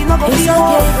something where you no go be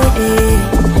okay,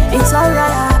 it's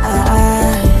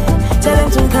alright. Tell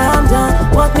them to calm down.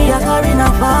 What me a carrying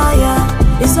a fire.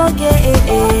 It's okay,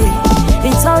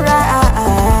 it's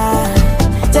alright.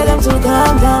 Tell them to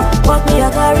calm down. What me a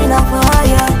carrying a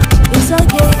fire. It's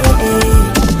okay,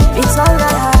 it's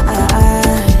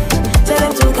alright. Tell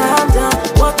them to calm down.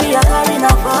 What me a carrying a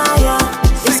fire.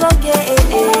 It's okay,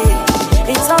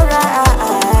 it's alright.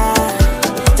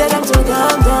 Tell them to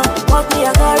calm down. What me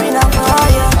a carrying a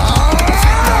fire.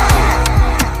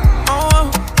 Oh,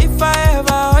 if I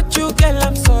ever hurt you, girl,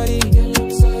 I'm sorry.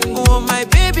 Oh, my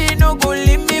baby, no go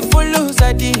leave me for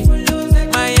losadi.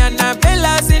 My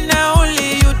Annabella's in now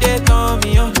only you they call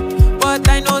me on. But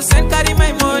I know send carry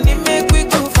my money, make we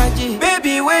go faji.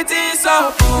 Baby, waiting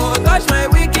so oh, touch my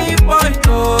wicked point,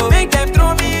 oh. Make them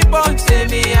throw me punch, say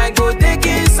me I go take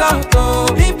it out, oh.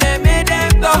 If they made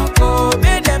them talk, oh,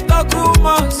 make them talk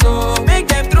rumors, oh. Make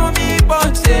them throw me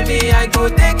punch, say me I go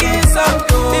take it out,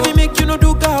 oh. Baby, make you no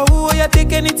do cow, oh, yeah,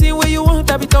 take anything where you want,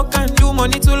 I be talk and do.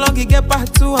 Money too long, you get back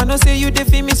to. I know say you dey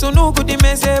feel me, so no good, they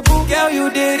say boo. Girl, you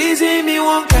dey reason me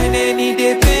one kind, any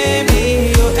day pay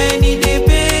me, oh, any day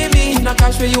pay me. If not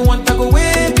cash where you want, I go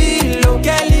way below.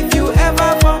 Girl, if you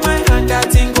ever for my hand,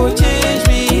 that thing go change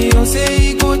me. Don't say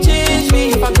it go change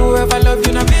me. If I go ever love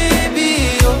you, now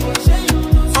baby,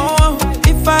 oh,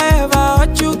 if I ever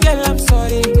hurt you, girl, I'm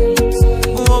sorry.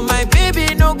 Oh, my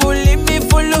baby, no go leave me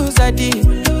for losadi.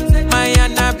 My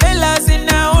Annabella's in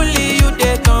now only you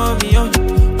they call me on.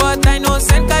 But I know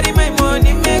send carry my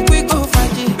money, make we go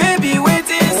faji. Baby,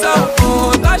 waiting so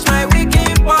oh, touch my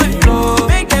wicked point, oh.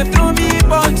 Make them throw me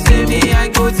punch, say me I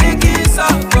go take it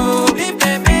out, oh. If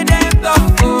they made them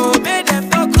talk, oh, make them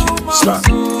talk rumors,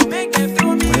 oh. Make them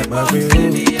throw me punch, say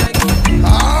me I go take it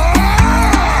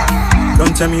out.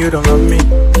 Don't tell me you don't love me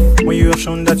when you have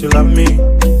shown that you love me.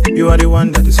 You are the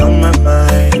one that is on my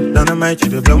mind. Dynamite, you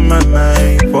to blow my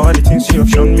mind. For all the things you have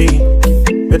shown me.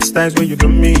 Bed styles where you do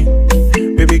me.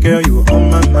 Baby girl, you were on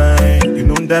my mind. You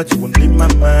know that you won't leave my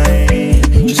mind.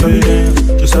 She saw you there,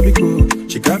 she saw be cool.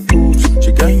 She got boobs,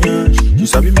 she got yash. She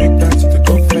saw me make that to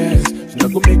go fast. She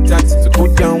not go make that to go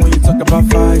down when you talk about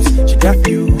vibes. She got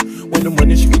you, when the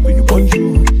money she give you want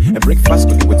you. And breakfast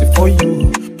gonna wait for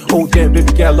you. Oh damn,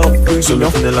 baby girl, love you. So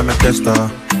love me, my tester.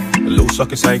 A low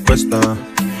socket side quester.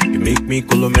 You make me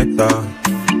colometa.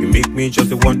 You make me just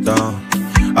the wonder.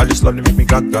 I just love to make me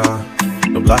gaga.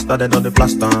 No blaster, then on the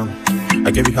blaster.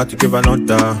 I gave you heart to give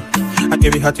another. I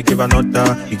gave you heart to give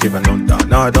another. You give another.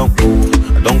 Now I don't go,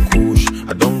 I don't push,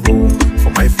 I don't roll.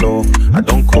 For my floor, I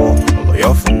don't call all of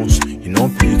your phones. You know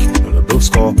pick, you know those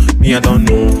call. Me, I don't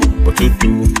know what to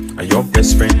do. And your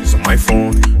best friend is on my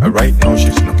phone. And right now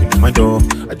she's knocking on my door.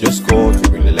 I just called to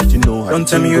really let you know. Don't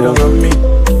tell me you don't love me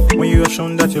when you have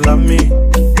shown that you love me.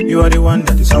 You are the one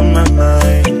that is on my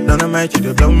mind. Dynamite, you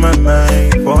to blow my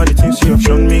mind. For all the things you have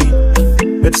shown me.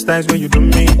 Bed styles where you do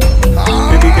me.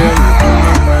 Baby girl, you on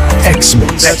my mind.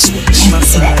 X-Mix.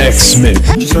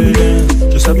 She saw you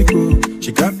there, she saw be cool.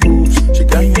 She got boobs, she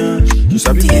got yash. You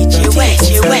sabi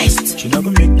DjWest. She not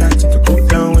gonna make that to go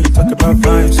down when you talk about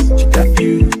vibes. She got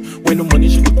you. When no money,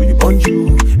 she go do you on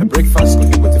you. And breakfast go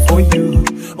be waiting for you.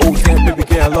 Oh yeah, baby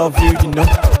girl, I love you, you know.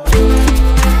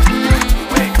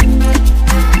 Wait.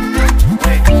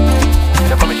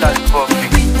 They call me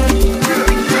SHALIPOPI.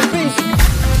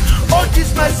 Oh,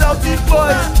 this my Southie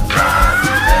boy.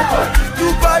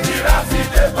 Dubai,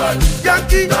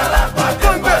 Yankee,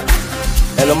 come back.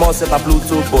 Elon Musk set a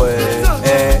Bluetooth boy,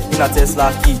 in a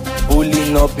Tesla key,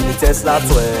 pulling up in the Tesla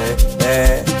toy,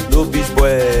 no beach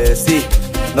boy, see,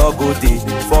 no go day,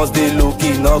 phones they low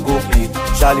key, no go play,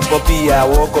 SHALIPOPI I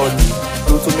walk on it,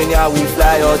 do too many I will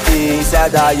fly all day,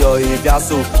 inside that yo if ya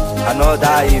so,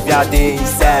 another if ya day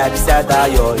inside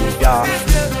that yo if ya,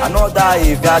 another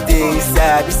if ya day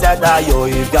inside that yo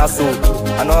if ya so,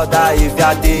 another if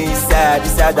ya day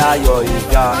inside that yo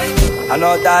if ya.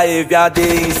 Another if ya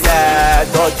dey inside,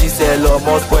 dodgy sell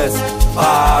almost quest.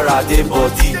 Para dey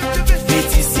body,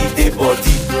 BTC dey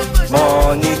body,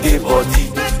 money dey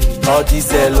body. Dodgy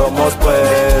sell almost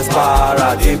quest.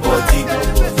 Para dey body,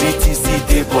 BTC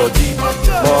dey body,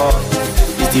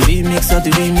 It's the remix of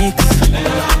the remix.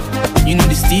 You know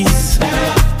the steez.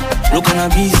 Look on a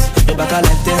beast. Your back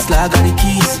like Tesla, I got the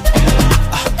keys.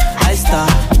 I star,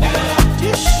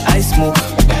 I smoke,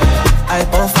 I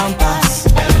puff and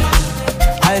pass.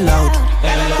 I loud,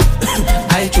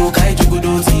 I choke, I do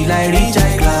till I reach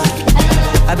I cloud.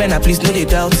 I better please no they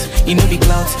doubt, you know the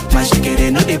clout. My shake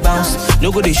no they bounce,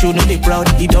 no go they show, no they proud.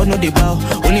 He don't know they bow,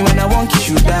 only when I want kiss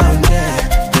you down.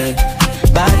 Yeah.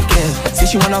 Bad girl, say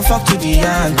she wanna fuck to the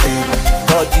anthem.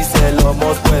 Dodgy sell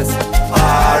almost quest.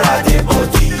 Para dey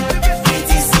body,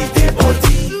 BTC dey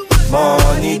body,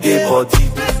 money dey body.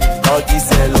 Dodgy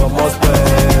sell almost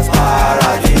quest.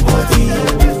 Para dey body,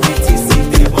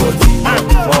 BTC dey body.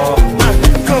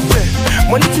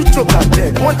 Money to choke at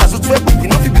them. One has to 12, you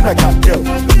know, if you like a girl.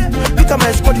 Look at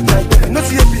my squad, you not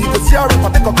see a big, but see how I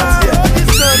take a cat here.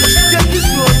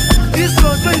 This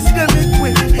one, so you see them make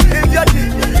way. Every day,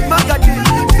 Magadi,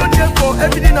 so therefore,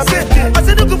 everything I say. I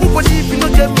said, don't go for body if you know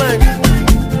them mind.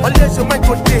 Unless your mind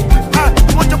go day.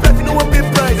 You want your life, you know what pay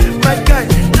price. My guy,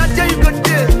 not there you go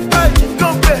there.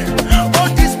 Come back. All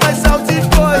this my Southie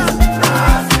boys.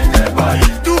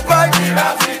 Dubai,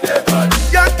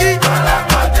 Yankee.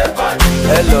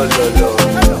 Hello,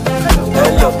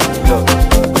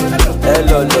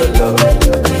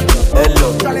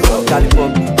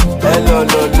 SHALIPOPI. Hello.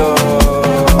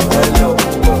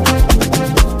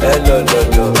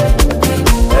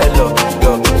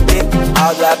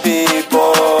 Other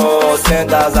people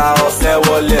send us our send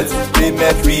wallets,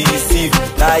 payment receive.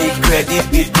 Now you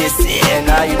credit with this,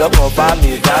 now you don't confirm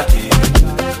me that day.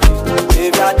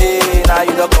 Now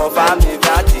you don't confirm me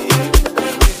that day.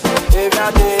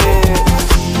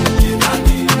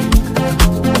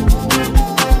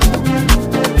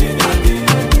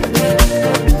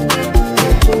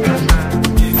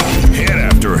 Hit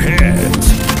after hit.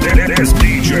 This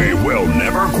DJ will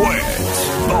never quit.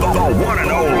 The one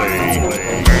and only,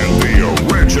 and the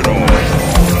original.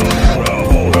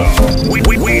 Hold up. We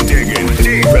digging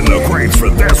deep in the crates for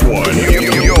this one.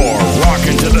 You're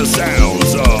rocking to the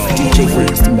sounds of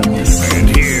DjWest in the mix. And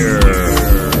here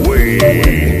we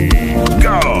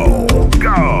go.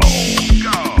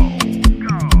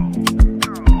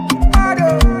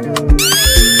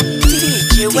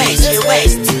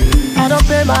 DjWest. I don't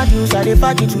pay my dues, I dey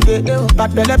party today.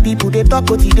 Bad belle people, they talk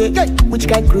about today. Which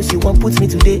kind cruise you want put me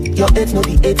today? Your 8 no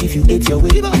be 8 if you 8 your way.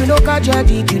 You know catch a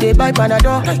dick, you dey buy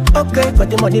Panadol. Okay, but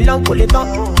the money long collector.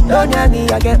 Don't near me,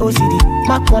 I get OCD.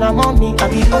 Mac when I'm on me, I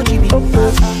be OGB.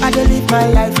 I dey live my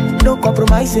life, no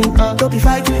compromising. Don't be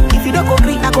fighting. If you don't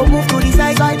agree, I go move to the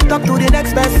side. Talk to the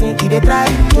next person, he dey try.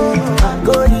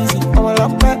 Go easy, I'm a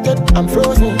lock back, I'm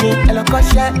frozen.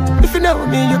 If you know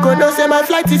me, you go know say my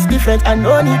flight is different. I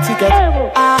no need ticket.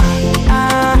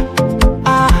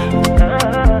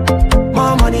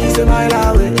 More money is a mile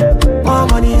away. More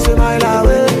money is a mile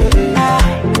away.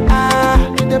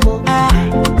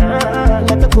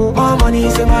 More money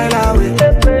is a mile away.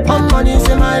 More money is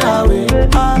a mile away.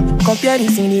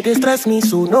 Comparison, it stress me,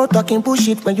 so no talking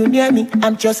bullshit when you near me.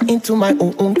 I'm just into my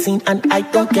own thing, and I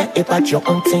don't care about your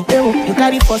own thing. You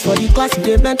carry first for the class, you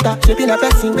dey mentor. Shaping a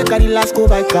person, we carry last go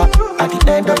by car. At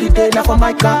the end of the day, now for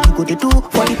my car, you go to do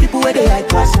for the people where they high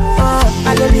class.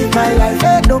 I don't live my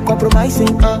life, no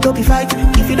compromising. Don't be fighting.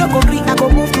 If you don't agree, I go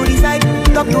move to the side.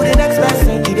 Talk to the next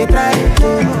person, he dey try.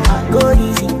 Go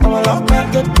easy, I'm a lock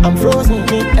back, I'm frozen.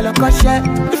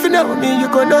 If you know me, you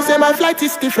go know say my flight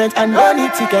is different. I no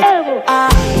need ticket.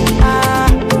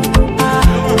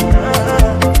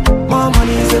 More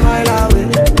money is a mile away.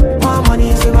 More money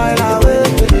is a mile away.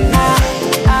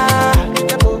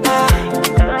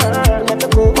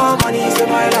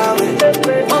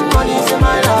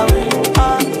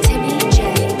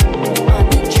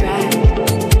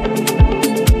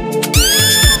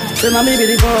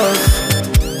 be the boss.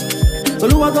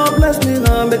 Oluwa God bless me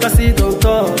now, make I sit on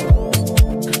top.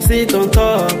 Sit on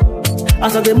top.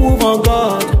 As I dey move on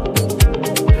God.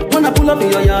 When I pull up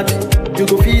in your yard, you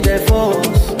go feed the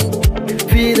force.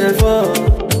 Feed the force.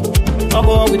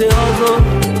 Abo with the hustle,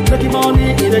 making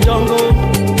money in the jungle.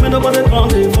 When nobody come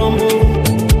the fumble.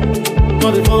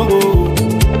 Come the fumble.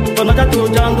 But not to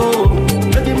jungle.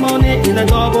 Making money in the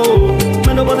double.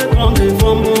 When nobody come the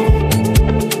fumble.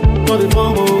 Come the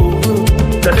fumble.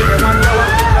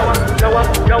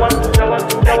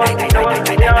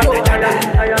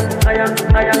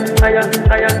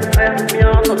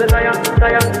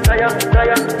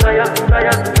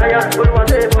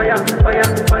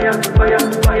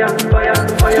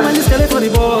 Too many skelly for the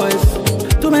boys,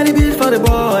 too many beats for the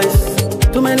boys,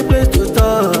 too many places to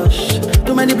touch,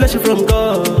 too many blessings from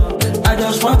God. I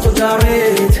just want to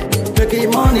gyrate, making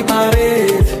money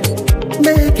parade.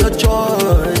 Make your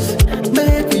choice,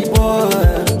 make me boy.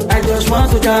 I just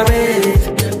want to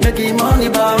gyrate, making money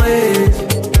parade.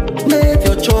 Make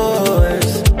your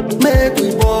choice, make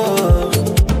me boy.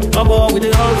 I'm born with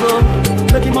the hustle,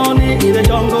 making money in the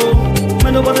jungle.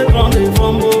 When nobody come the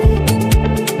fumble,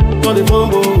 come the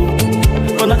fumble.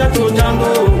 But not to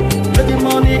jungle, making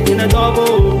money in the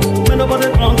double. When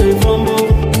nobody come the fumble,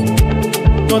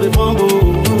 come the fumble.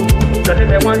 That is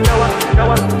the one yawa.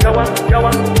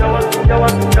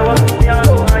 Yeah,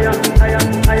 go higher.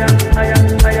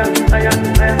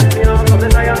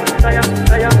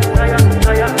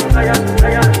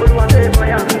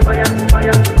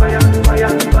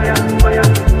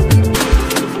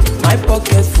 My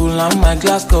pocket full and my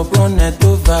glass cup runneth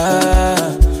over.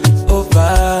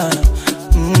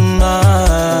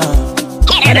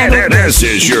 This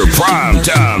is your prime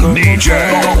time DJ.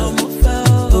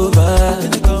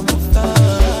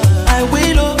 I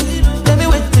will, tell me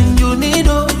what thing you need,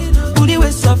 oh. Put the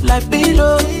waist up like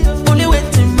pillow. Only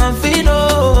waiting my feel,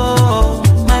 oh.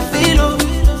 My feel, oh.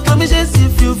 Tell me just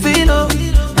if you feel, oh.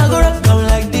 I go rock down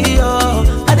like Dio.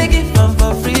 I dey give them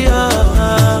for free,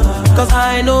 oh. Cause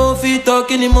I know if you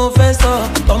talk anymore first, oh.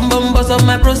 Bum bust up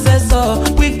my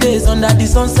processor. Weekdays under the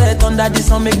sunset, under the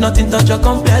sun, make nothing touch your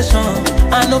complexion.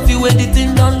 I know if you wait the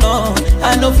thing done long.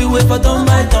 I know if you wait for turn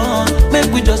by turn.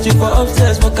 Make we just you for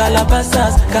upstairs for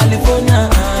Calabasas, California.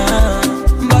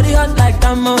 Body hot like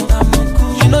Tamo.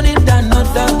 You don't need that, not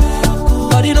that.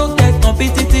 Body don't get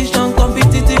competition,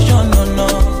 no.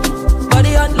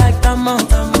 Body hot like Tamo.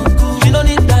 You don't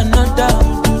need that, not that.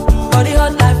 Body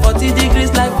hot like 40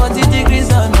 degrees,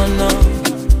 oh no.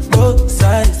 Both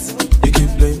sides, you keep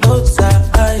playing both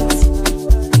sides.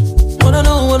 Wanna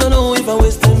know if I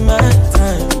wasted my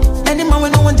time. Any man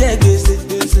when no one take this.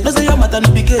 No say your matter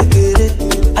no be get.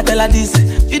 I tell her this,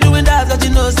 you doing that you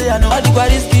know say I know. All the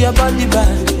quite risky your body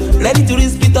bag. Ready to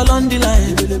risk it all on the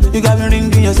line. You got me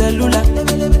ringing your cellular.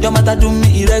 Your matter do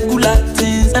me irregular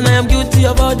things, and I am guilty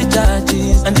of all the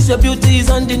charges. And this your beauty is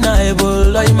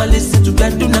undeniable. Or you might listen to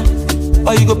Beduna,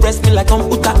 or you go press me like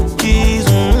computer keys.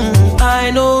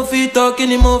 I know if you talk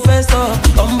anymore first,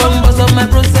 bust up my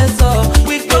processor.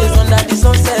 Weekdays under the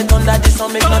sunset, under the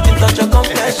sun, make nothing touch your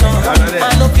complexion.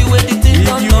 I know if you wait the thing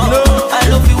done, I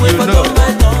know if you wait for turn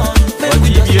by turn. Make we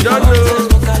just you don't know.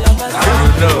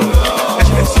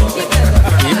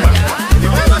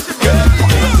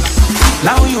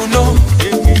 Now you know.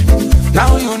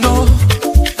 Now you know.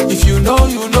 If you know,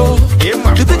 you know.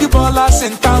 The big ballers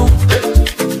in town.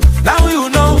 Now you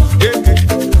know.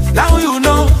 Now you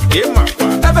know.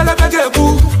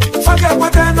 Forget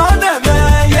what I know them,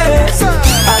 yes.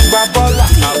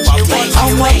 How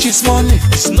much is money?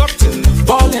 It's nothing.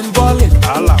 Ballin'.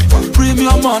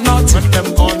 Premium or nothing.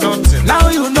 Now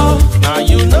you know. Now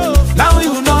you know. Now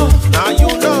you know. Now you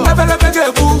know.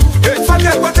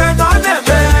 Forget what I know them,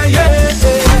 yes.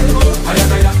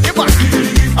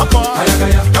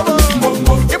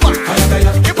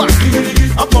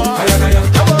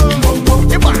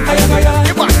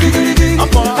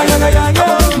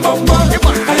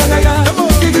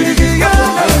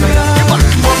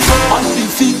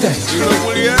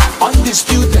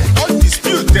 Undisputed,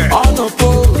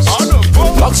 unopposed,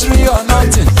 luxury or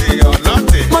nothing.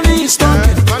 Money is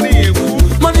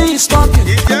talking,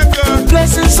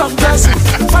 blessings on blessings.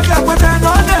 Forget what I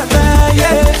know them,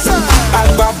 yes.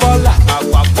 Agbabola,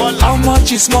 how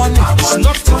much is money? It's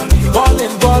nothing.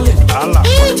 Ballin',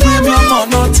 premium or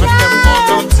nothing.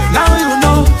 Now you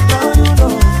know.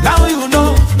 Now you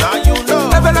know.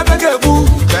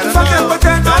 Forget what I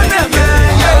know them,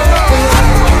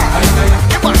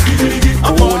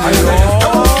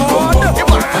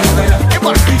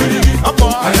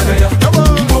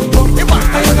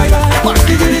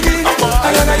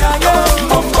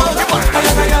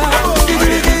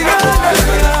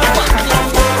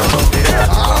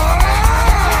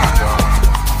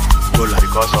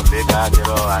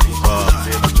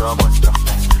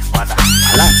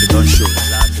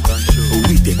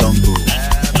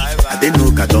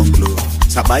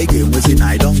 Sabai game was in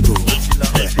I don't go.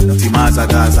 Timaza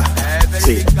Gaza.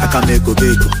 Say, I can make a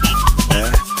big.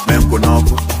 Menko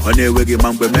Noko. On a wiggy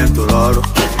man with mental oro.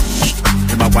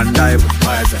 Emma Pandaibo.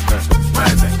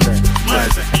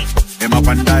 Emma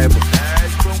Pandaibo.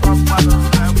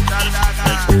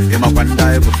 Emma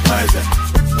Pandaibo.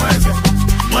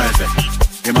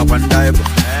 Emma Pandaibo.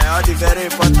 All the very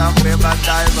important Emma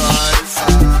Pandaibo.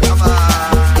 Come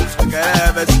on.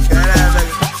 Get it.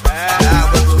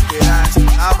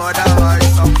 I'm on the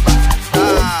voice of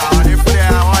only for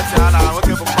the watch and I'm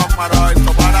looking for my boy.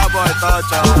 So BURNABOY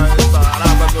touch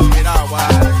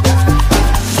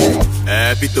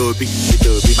Pitobi,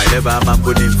 my never man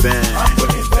put in fan.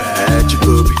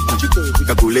 Chikobi,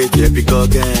 calculate epic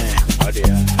again.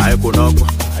 I go no,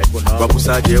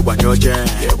 Wapusa je wanyoje,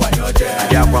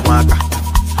 Ayakwamaka,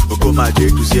 Okoma je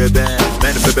to see a band.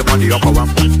 Men pepe money up a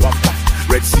wampa,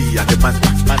 Red Sea and the Manta.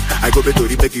 I go beto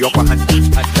make you up a hand.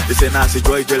 They say Nancy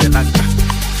Joy Jelenanka.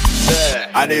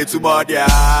 I need two more there,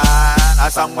 I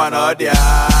someone out there.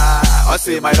 I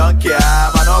say my don't care,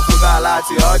 man up to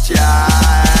Galati Ocha.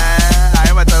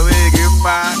 But the way give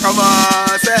man, come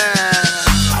on, say.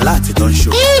 A lot it don't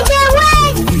show.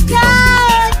 DjWest,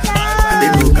 I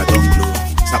didn't look at don't glow.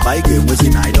 Sabai game was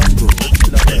in I don't go.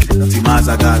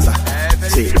 Timaza Gaza.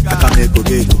 Say, I can make a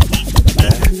ghetto.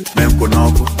 Menko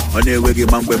Noko. On a wiggy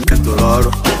man with mental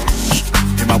oro.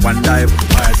 Emma Pandaibo.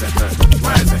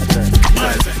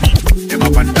 Emma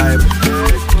Pandaibo.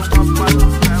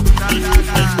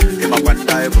 Emma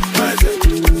Pandaibo.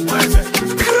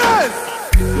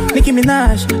 Nicki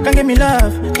Minaj, can't get me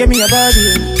love, give me your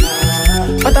body.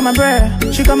 Butter my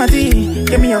bread, she got my tea,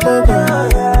 give me your cocoa.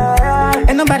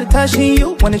 Ain't nobody touching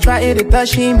you, when they try it, they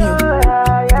touching you.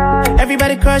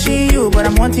 Everybody crushing you, but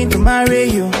I'm wanting to marry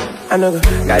you. I know,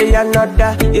 carry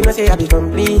another, you know say I be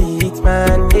complete,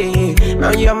 man, yeah.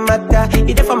 Now your matter,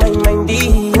 it's there for my mind,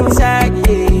 inside,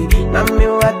 yeah. Now me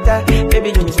water,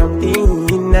 baby, give me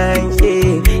something nice,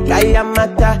 yeah. Carry a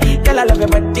matter, tell I love your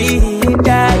body,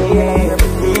 yeah.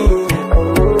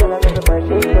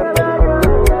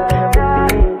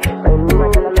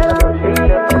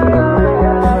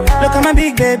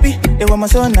 Big baby, they want my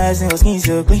so nice and her skin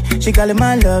so clean. She call it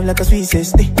my love like a sweet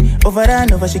sister. Over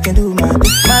and over, she can do my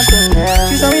thing.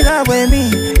 She's so in love with me.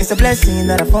 It's a blessing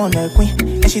that I found a queen,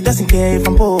 and she doesn't care if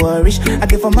I'm poor or rich. I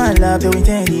give her my love to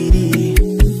eternity.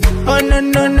 Oh no,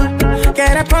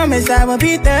 can I promise I will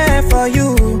be there for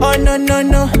you? Oh no,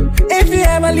 if you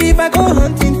ever leave, I go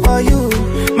hunting for you,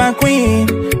 my queen.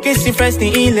 Kiss you first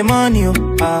thing in the morning,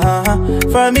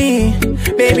 for me,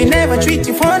 baby, never treat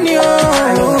you funny, oh.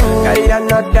 I know, carry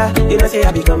another, you know say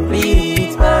I be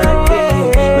complete, man,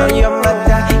 yeah. Now your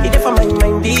matter, it's there for my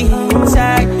mind,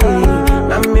 inside, yeah.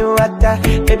 Now me water,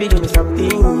 baby, give me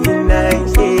something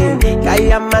nice, yeah. Carry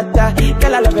a matter,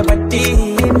 girl, I love your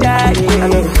body, yeah. I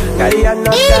know, carry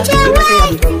another, you know say I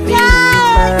be complete,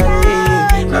 man,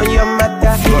 yeah. Now your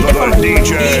matter, it's there for my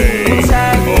mind,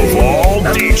 inside, of all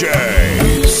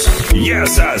DJs.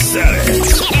 Yes, I said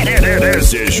it.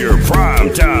 This is your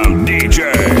primetime DJ.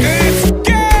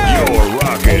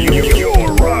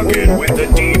 You're rocking with the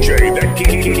DJ that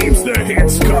keeps the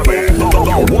hits coming.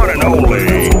 The one and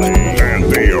only